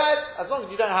 even bread, as long as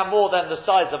you don't have more than the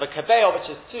size of a kabeah, which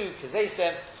is 2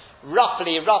 kazesim,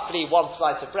 roughly one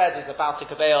slice of bread is about a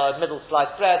kabeah, a middle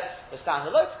slice bread, the standard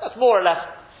loaf, that's more or less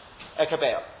a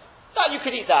kabeah. Now you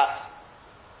could eat that.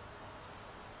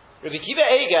 Rabbi Kiva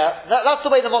Eiger, that's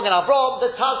the way the Magen Avraham,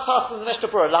 the Taz passes in the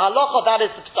Mishnah Berurah. La halacha, that is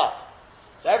the pshat.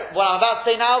 So what I'm about to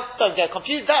say now, don't get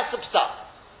confused, that's the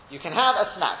pshat. You can have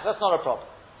a snack, that's not a problem.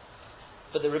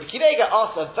 But the Rabbi Kiva Eiger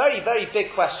asks a very, very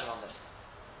big question on this.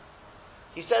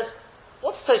 He says,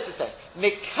 what's Tosfos say?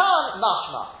 Mikan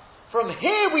mashma. From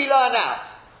here we learn out.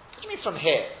 What do you mean from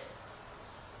here?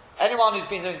 Anyone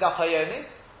who's been doing Daf Hayomi,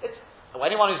 or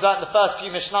anyone who's learned the first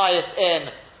few Mishnayos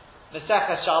in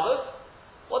Masechah Shabbos,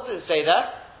 what does it say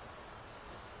there?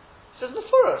 It says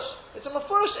Mefurish. It's a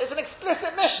Mefurish, it's an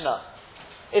explicit Mishnah.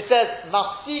 It says,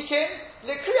 Mafsikin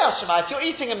L'Kriyas Shema. If you're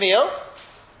eating a meal,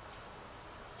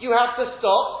 you have to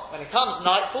stop when it comes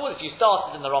nightfall, if you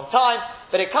started in the wrong time,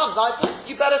 but it comes nightfall,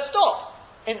 you better stop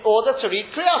in order to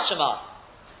read Kriyat Shema.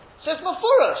 So it's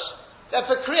Mefurish that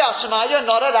for Kriyat Shema you're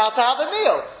not allowed to have a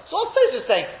meal. So what's this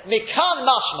saying? Mikan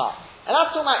mashma. And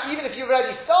that's talking about even if you've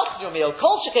already started your meal,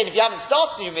 kol shekain, if you haven't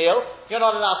started your meal, you're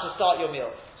not allowed to start your meal.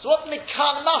 So what's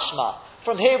Mikan mashma?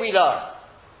 From here we learn.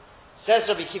 Says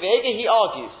Rabbi Akiva Eiger, he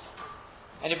argues.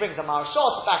 And he brings a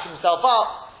Maharshal to back himself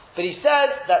up. But he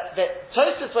says that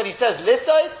Tosfos, when he says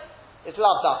Lissos, it's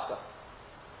Lav Dafka.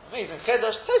 Amazing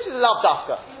Chiddush, Tosfos is Lav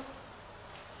Dafka.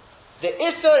 The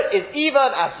Isser is even,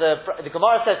 as the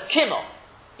Gemara says, Kimmel.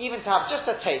 Even to have just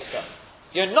a taster.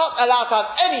 You're not allowed to have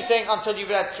anything until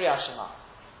you've read Kriyat Shema.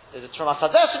 There's a Trumas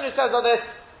Hadeshin who says all this,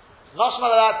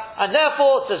 Mashma that, and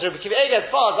therefore, says Rabbi Akiva Eiger,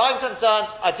 as far as I'm concerned,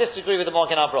 I disagree with the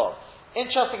Magen Avraham.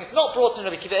 Interesting, it's not brought in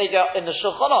Rabbi Akiva Eiger in the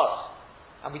Shulchan Aruch.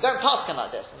 And we don't paskin like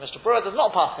this. And Mr. Brewer does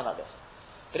not paskin like this.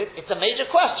 But it's a major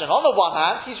question. On the one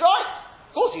hand, he's right.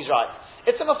 Of course he's right.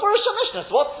 It's a Mefurish Mishnah.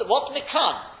 So what's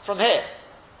Mikan from here?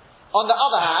 On the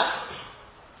other hand,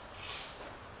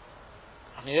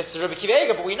 I mean, this is Rabbi Akiva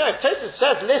Eiger, but we know if Tosfos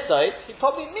says Lissos, he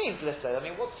probably means Lissos. I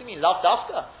mean, what's he mean? Lav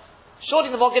Dafka?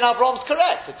 Surely the Magen Avraham is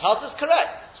correct. The Taz is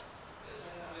correct.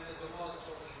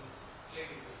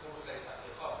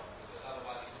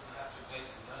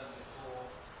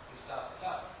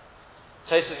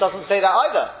 Tosfos doesn't say that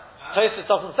either. Tosfos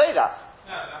doesn't say that.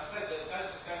 No, I'm saying that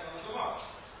Tosfos going on the Gemara.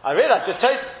 I realise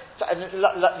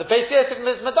the base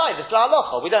is Madai, this La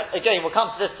Halacha. We don't. Again, we'll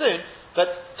come to this soon.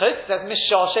 But Tosfos says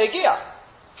Mishar Shegia.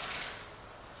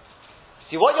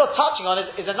 See, what you're touching on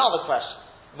is another question.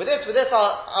 With this,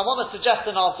 I want to suggest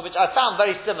an answer which I found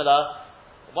very similar.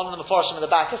 One of the Meforshim in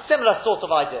the back, a similar sort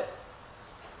of idea.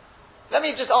 Let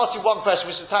me just ask you one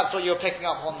question, which is perhaps what you were picking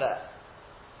up on there.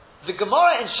 The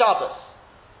Gemara in Shabbos.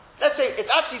 Let's say, it's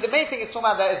actually, the main thing it's talking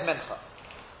about there is Mincha.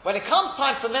 When it comes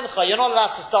time for Mincha, you're not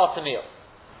allowed to start the meal.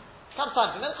 It comes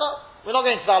time for Mincha, we're not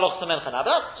going to the halachas of Mincha now, but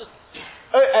that's just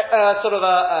sort of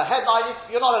a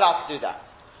headline, you're not allowed to do that.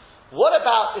 What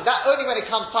about, is that only when it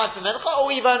comes time for Mincha,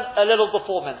 or even a little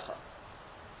before Mincha?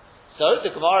 So, the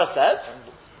Gemara says,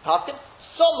 Paskin,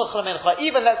 Somach Mincha,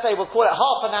 even let's say we'll call it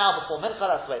half an hour before Mincha,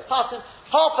 that's the way it's Paskin,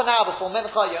 half an hour before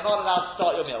Mincha, you're not allowed to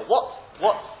start your meal. What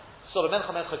sort of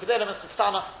Mincha Kedera, Mincha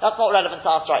Ktana, that's not relevant to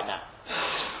us right now.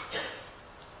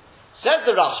 Says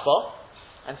the Rashba,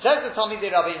 and says the Talmidei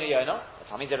Rabbeinu Yonah, the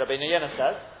Talmidei Rabbeinu Yonah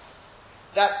says,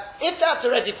 that if that's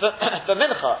already for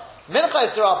Mincha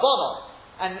is D'Rabbanan,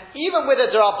 and even with a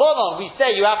D'Rabbanan, we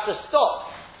say you have to stop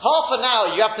half an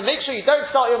hour, you have to make sure you don't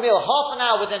start your meal half an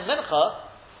hour within Mincha,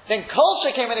 then Kol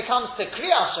Shekein when it comes to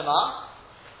Kriyat Shema,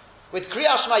 with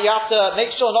Kriyat Shema you have to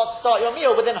make sure not to start your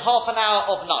meal within half an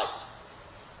hour of night.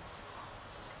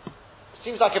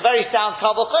 Seems like a very sound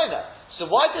Kabbalah Chona. So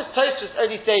why does Tosfos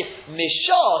only say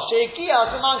Mishar She'egia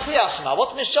Zman Kriyat Shema?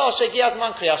 What's Mishar She'egia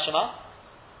Zman Kriyat Shema?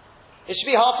 It should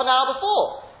be half an hour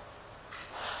before.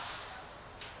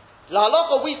 La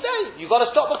halacha we say you've got to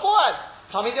stop beforehand.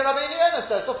 Talmidei Rabbeinu Yonah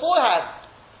says beforehand.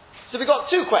 So we've got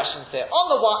two questions here. On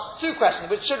the one, two questions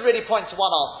which should really point to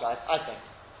one answer, I think.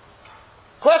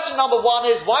 Question number one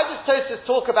is, why does Tosfos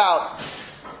talk about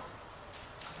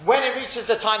when it reaches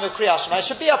the time of Kriyat Shema? It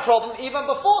should be a problem even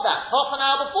before that, half an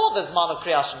hour before the Zman of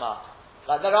Kriyat Shema,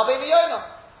 like the Rabbeinu Yonah.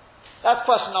 That's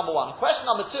question number one. Question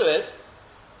number two is,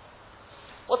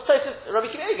 what's Tosfos?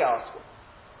 Rabbi Akiva Eiger asks,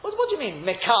 what do you mean,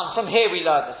 Mekan? From here we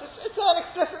learn this. It's an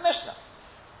explicit Mishnah.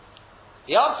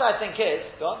 The answer, I think, is,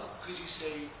 go on. Could you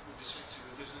say, with respect to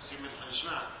the difference between Mincha and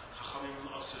Shema, Chachamim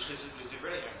also chesed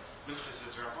l'divrei, Mincha is a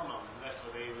D'Rabbanan, and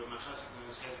therefore they were machasik when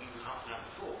it said even half an hour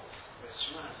before. Whereas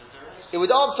Shema is a D'Oraisa. It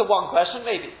would answer one question,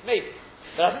 maybe.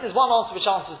 But I think there's one answer which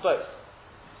answers both.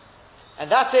 And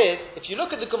that is, if you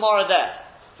look at the Gemara there,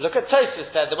 look at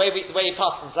Tosfos there, the way he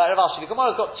passes, like Rav Ashi, the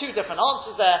Gemara's got two different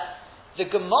answers there. The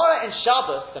Gemara in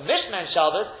Shabbos, the Mishnah in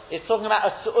Shabbos, is talking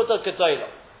about a Su'udah Gedolah.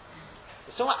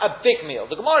 It's talking about a big meal.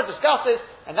 The Gemara discusses,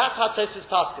 and that's how Tosfos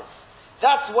passes.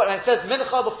 That's what, when it says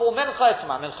Mincha before Mincha, it's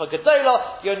about Mincha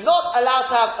Gedolah. You're not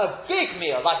allowed to have a big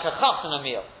meal, like a Chasana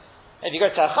meal. If you go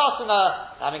to a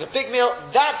Chasana, having a big meal,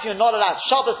 that you're not allowed.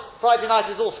 Shabbos, Friday night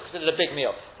is also considered a big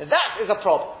meal. And that is a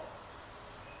problem.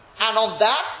 And on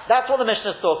that's what the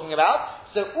Mishnah is talking about.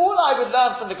 So all I would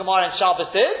learn from the Gemara in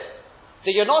Shabbos is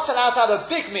that you're not allowed to have a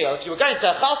big meal. If you were going to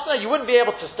a chasna, you wouldn't be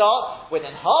able to start within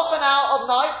half an hour of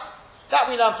night. That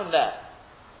we learn from there.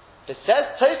 It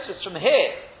says Tosfos from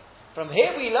here. From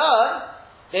here we learn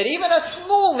that even a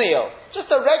small meal,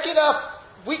 just a regular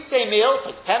weekday meal,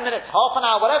 takes 10 minutes, half an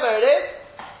hour, whatever it is,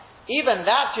 even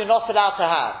that you're not allowed to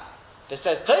have. It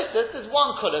says Tosfos, there's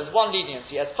one kula, there's one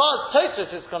leniency. As far as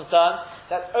Tosfos is concerned,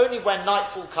 that's only when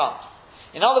nightfall comes.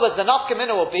 In other words, the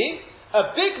nafkamina will be,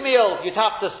 a big meal you'd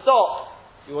have to stop,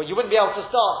 you wouldn't be able to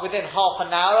start within half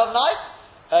an hour of night.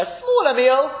 A smaller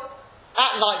meal,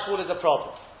 at nightfall is a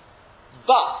problem.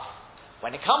 But,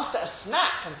 when it comes to a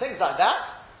snack and things like that,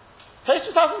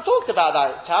 Tosfos hasn't talked about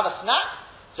that. To have a snack,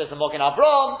 says the Mogen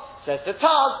Avraham, says the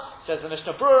Taz, says the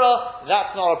Mishnah Brura,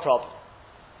 that's not a problem.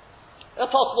 A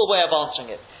possible way of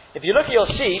answering it. If you look at your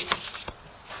sheet,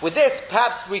 with this,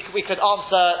 perhaps we could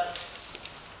answer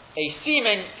a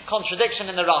seeming contradiction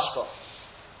in the Rashba.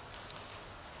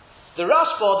 The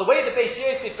Rashba, the way the Beis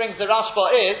Yosef brings the Rashba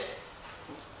is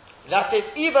that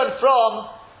it's even from,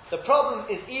 the problem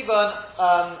is even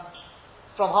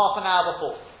from half an hour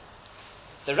before.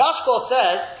 The Rashba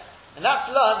says, and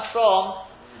that's learned from,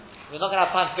 we're not going to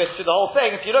have time to go through the whole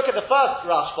thing. If you look at the first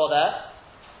Rashba there,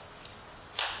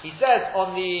 he says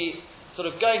on the, sort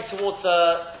of going towards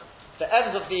the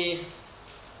end of the,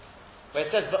 where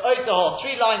it says V'oidaho,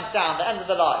 3 lines down, the end of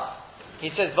the line. He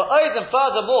says V'oid, and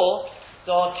furthermore,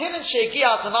 the Hakimin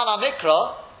Shegiah Zaman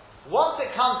HaMikra, once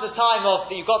it comes the time of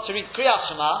you've got to read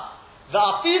Kriyat Shema,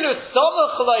 V'afilu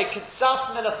Somuch Lo Kitzas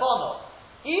Melefono,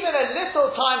 even a little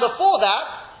time before that,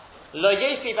 Lo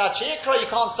Yesi V'Achikra, you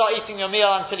can't start eating your meal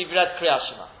until you've read Kriyat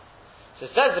Shema. So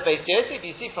it says the Beis Yosef,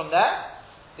 you see from there,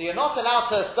 that you're not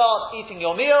allowed to start eating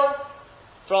your meal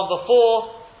from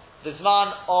before the Zman,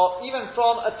 or even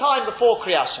from a time before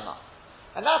Kriyat Shema.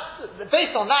 And that's,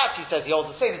 based on that, he says, he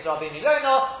holds the same as Rabbeinu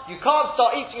Yonah, you can't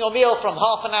start eating your meal from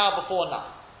half an hour before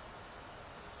night.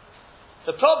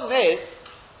 The problem is,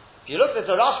 if you look at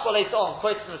the Rashba later on,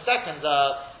 quoted in the second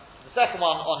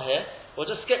one on here, we'll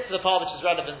just skip to the part which is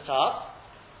relevant to us.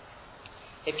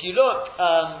 If you look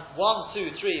 1,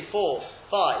 2, 3, 4,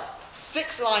 5,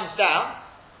 6 lines down,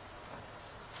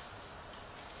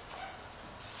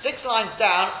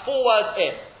 4 words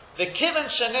in. V'kiven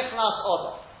shenichnas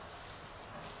odom.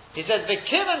 He says,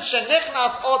 V'kiven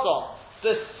shenichnas odom,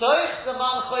 the soich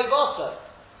zaman choyvoso.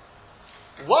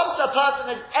 Once a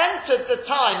person has entered the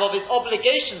time of his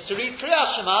obligation to read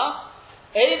Kriyat Shema,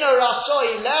 eino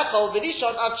rashoi lechol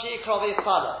v'rishon ad she'ikra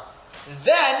v'yitzala.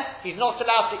 Then, he's not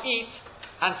allowed to eat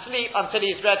and sleep until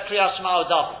he's read Kriyat Shema or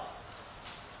Daven.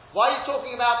 Why are you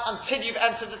talking about until you've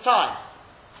entered the time?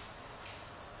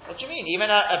 What do you mean? Even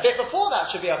a bit before that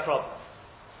should be a problem.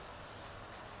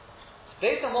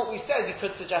 Based on what we said, we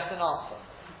could suggest an answer.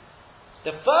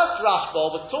 The first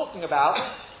Rashba was talking about,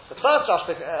 as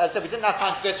I said, we didn't have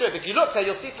time to go through it, but if you look there,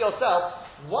 you'll see for yourself,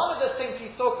 one of the things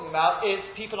he's talking about is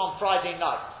people on Friday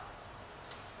night.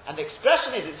 And the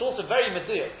expression is, it's also very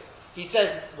meduyuk. He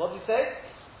says, what does he say?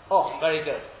 Oh, very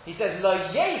good. He says, Lo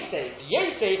Yesed.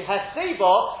 Yesed,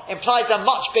 Haseba, implies a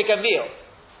much bigger meal.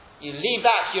 You lean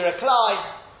back, you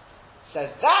recline. Says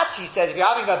that, he says, if you're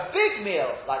having a big meal,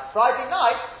 like Friday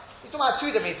night, he's talking about 2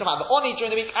 of them, he's talking about the Oni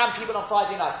during the week and people on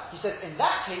Friday night. He says, in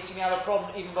that case, you may have a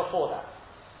problem even before that.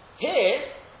 Here,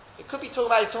 it could be he's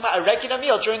talking about a regular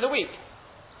meal during the week.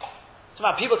 It's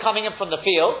about people coming in from the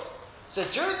field. So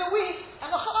during the week,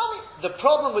 and the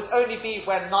problem would only be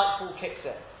when nightfall kicks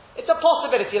in. It's a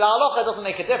possibility. La halacha doesn't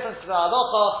make a difference, because la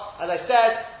halacha, as I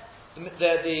said,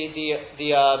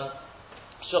 the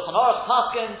Shulchan Aruch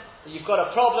paskins, you've got a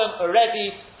problem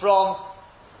already from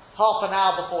half an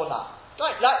hour before night.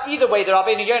 Like either way, the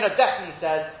Rabbeinu Yonah definitely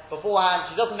says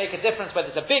beforehand, it doesn't make a difference whether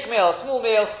it's a big meal or a small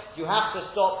meal, you have to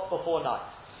stop before night.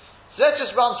 So let's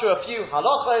just run through a few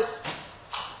halachos.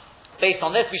 Based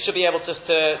on this, we should be able to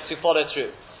follow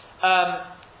through.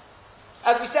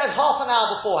 As we said, half an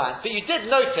hour beforehand. But you did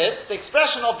notice, the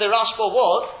expression of the Rashba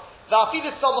was,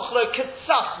 V'afidus samuch lo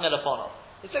kitzas melefono.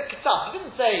 He said kitzas, he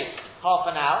didn't say half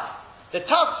an hour. The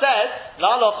Taz says,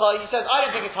 La halacha, he says, I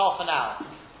don't think it's half an hour.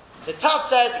 The Taz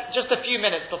says just a few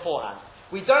minutes beforehand.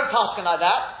 We don't paskin like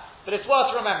that, but it's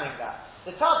worth remembering that.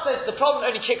 The Taz says the problem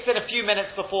only kicks in a few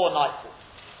minutes before nightfall.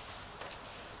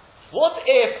 What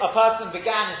if a person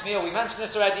began his meal, we mentioned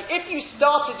this already, if you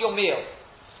started your meal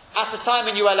at the time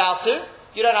when you were allowed to,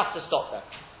 you don't have to stop there.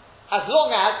 As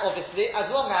long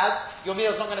as your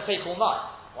meal is not going to take all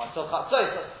night. So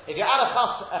if you're at a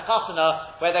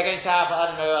chasana where they're going to have,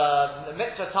 a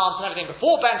mitzvah times and everything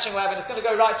before benching, whatever, and it's going to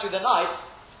go right through the night,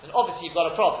 then obviously you've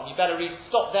got a problem. You better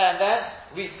stop there and then,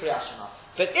 read Kriyat Shema.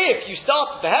 But if you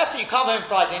start the Hefter, you come home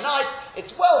Friday night,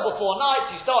 it's well before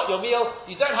night, you start your meal,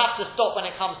 you don't have to stop when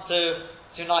it comes to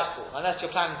nightfall, unless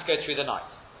you're planning to go through the night.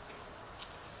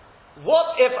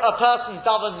 What if a person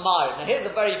daven Ma'ariv? Now here's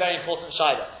a very, very important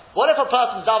shayla. What if a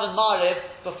person daven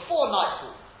Ma'ariv before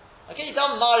nightfall? Okay, you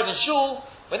daven Ma'ariv in shul,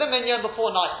 with a minyan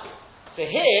before nightfall. So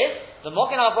here, the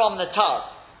Mogen Avraham and the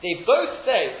Taz, they both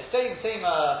say, the same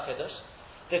Kiddush,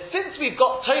 that since we've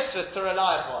got Tosfos to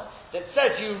rely upon, that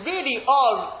says you really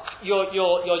are your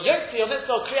Yotzi or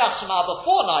Mitzvah Kriyas Shema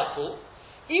before nightfall,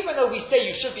 even though we say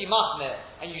you should be Machmir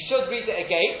and you should read it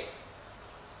again,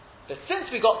 but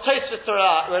since we got Tosfos to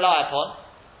rely upon,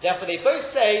 therefore they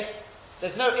both say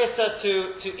there's no Issa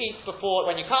to eat before,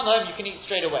 when you come home you can eat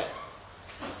straight away.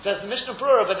 Says the Mishnah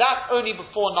Berurah, but that's only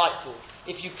before nightfall.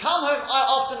 If you come home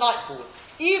after nightfall,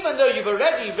 even though you've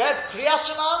already read Kriyas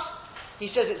Shema, he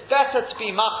says it's better to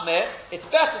be Machmir, because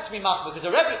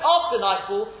already after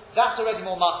nightfall, that's already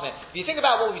more Machmir. If you think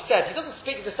about what we said, he doesn't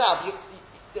speak this out,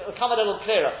 it'll come a little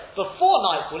clearer. Before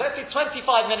nightfall, let's say 25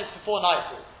 minutes before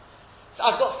nightfall. So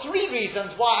I've got three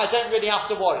reasons why I don't really have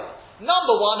to worry.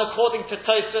 Number one, according to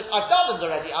Tosfos, I've davened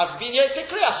already, I've been Yotzei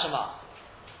Kriyas Shema.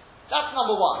 That's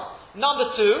number one. Number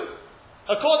two,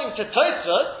 according to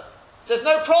Tosfos, there's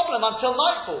no problem until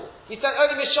nightfall. He said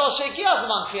only Mishal Sheikiyah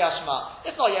Zaman Kriyas Shema.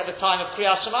 It's not yet the time of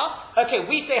Kriyas Shema. Okay,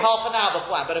 we say half an hour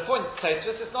beforehand, but according to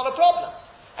Tosfos, it's not a problem.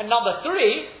 And number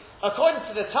three, according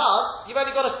to the Taz, you've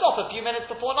only got to stop a few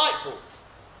minutes before nightfall.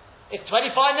 It's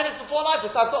 25 minutes before nightfall,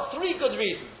 so I've got three good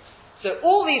reasons. So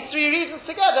all these three reasons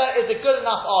together is a good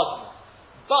enough argument.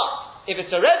 But if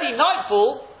it's already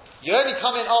nightfall, you only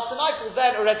come in after nightfall,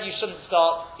 then already you shouldn't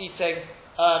start eating.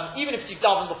 Even if you've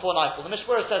davened before nightfall. The Mishnah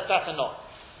Berurah says better not.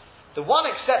 The one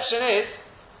exception is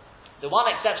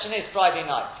Friday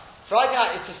night. Friday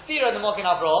night is to steer in the Mogen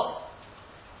Avraham.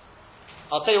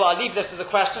 I'll tell you what, I'll leave this as a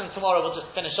question, and tomorrow we'll just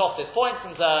finish off this point,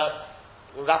 and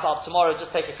we'll wrap up tomorrow,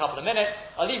 just take a couple of minutes.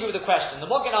 I'll leave you with a question. The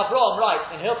Mogen Avraham writes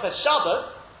in Hilchos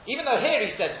Shabbos, even though here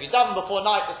he says, if you daven before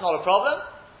night, it's not a problem.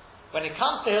 When it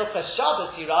comes to Hilchos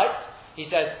Shabbos, he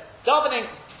says,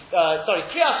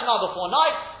 Kriyas Shema before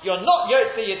night, you're not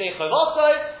Yotzei Yedei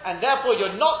Chovosoi, and therefore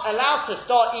you're not allowed to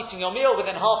start eating your meal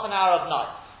within half an hour of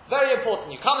night. Very important.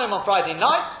 You come in on Friday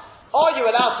night, are you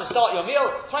allowed to start your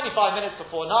meal 25 minutes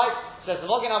before night? Says the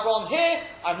Mogen Avraham here,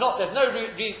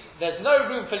 there's no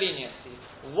room for leniency.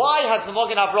 Why has the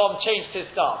Mogen Avraham changed his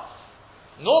stance?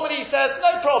 Normally he says,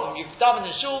 no problem, you've davened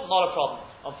in shul, not a problem.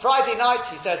 On Friday night,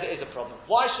 he says it is a problem.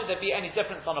 Why should there be any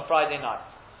difference on a Friday night?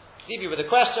 Leave you with a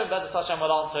question, but Hashem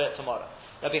will answer it tomorrow.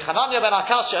 Rabbi Chananya ben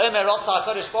Akasha Omer Rotza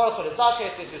HaKadosh Baruch Hu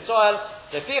L'Zasheh Tis Yisrael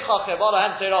Leficha Chevara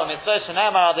Hem Teirah Mitzvah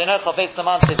Shenema Adonai Chafetz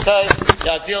Taman Titzoi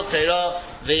Yadil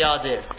Teirah V'Yadir.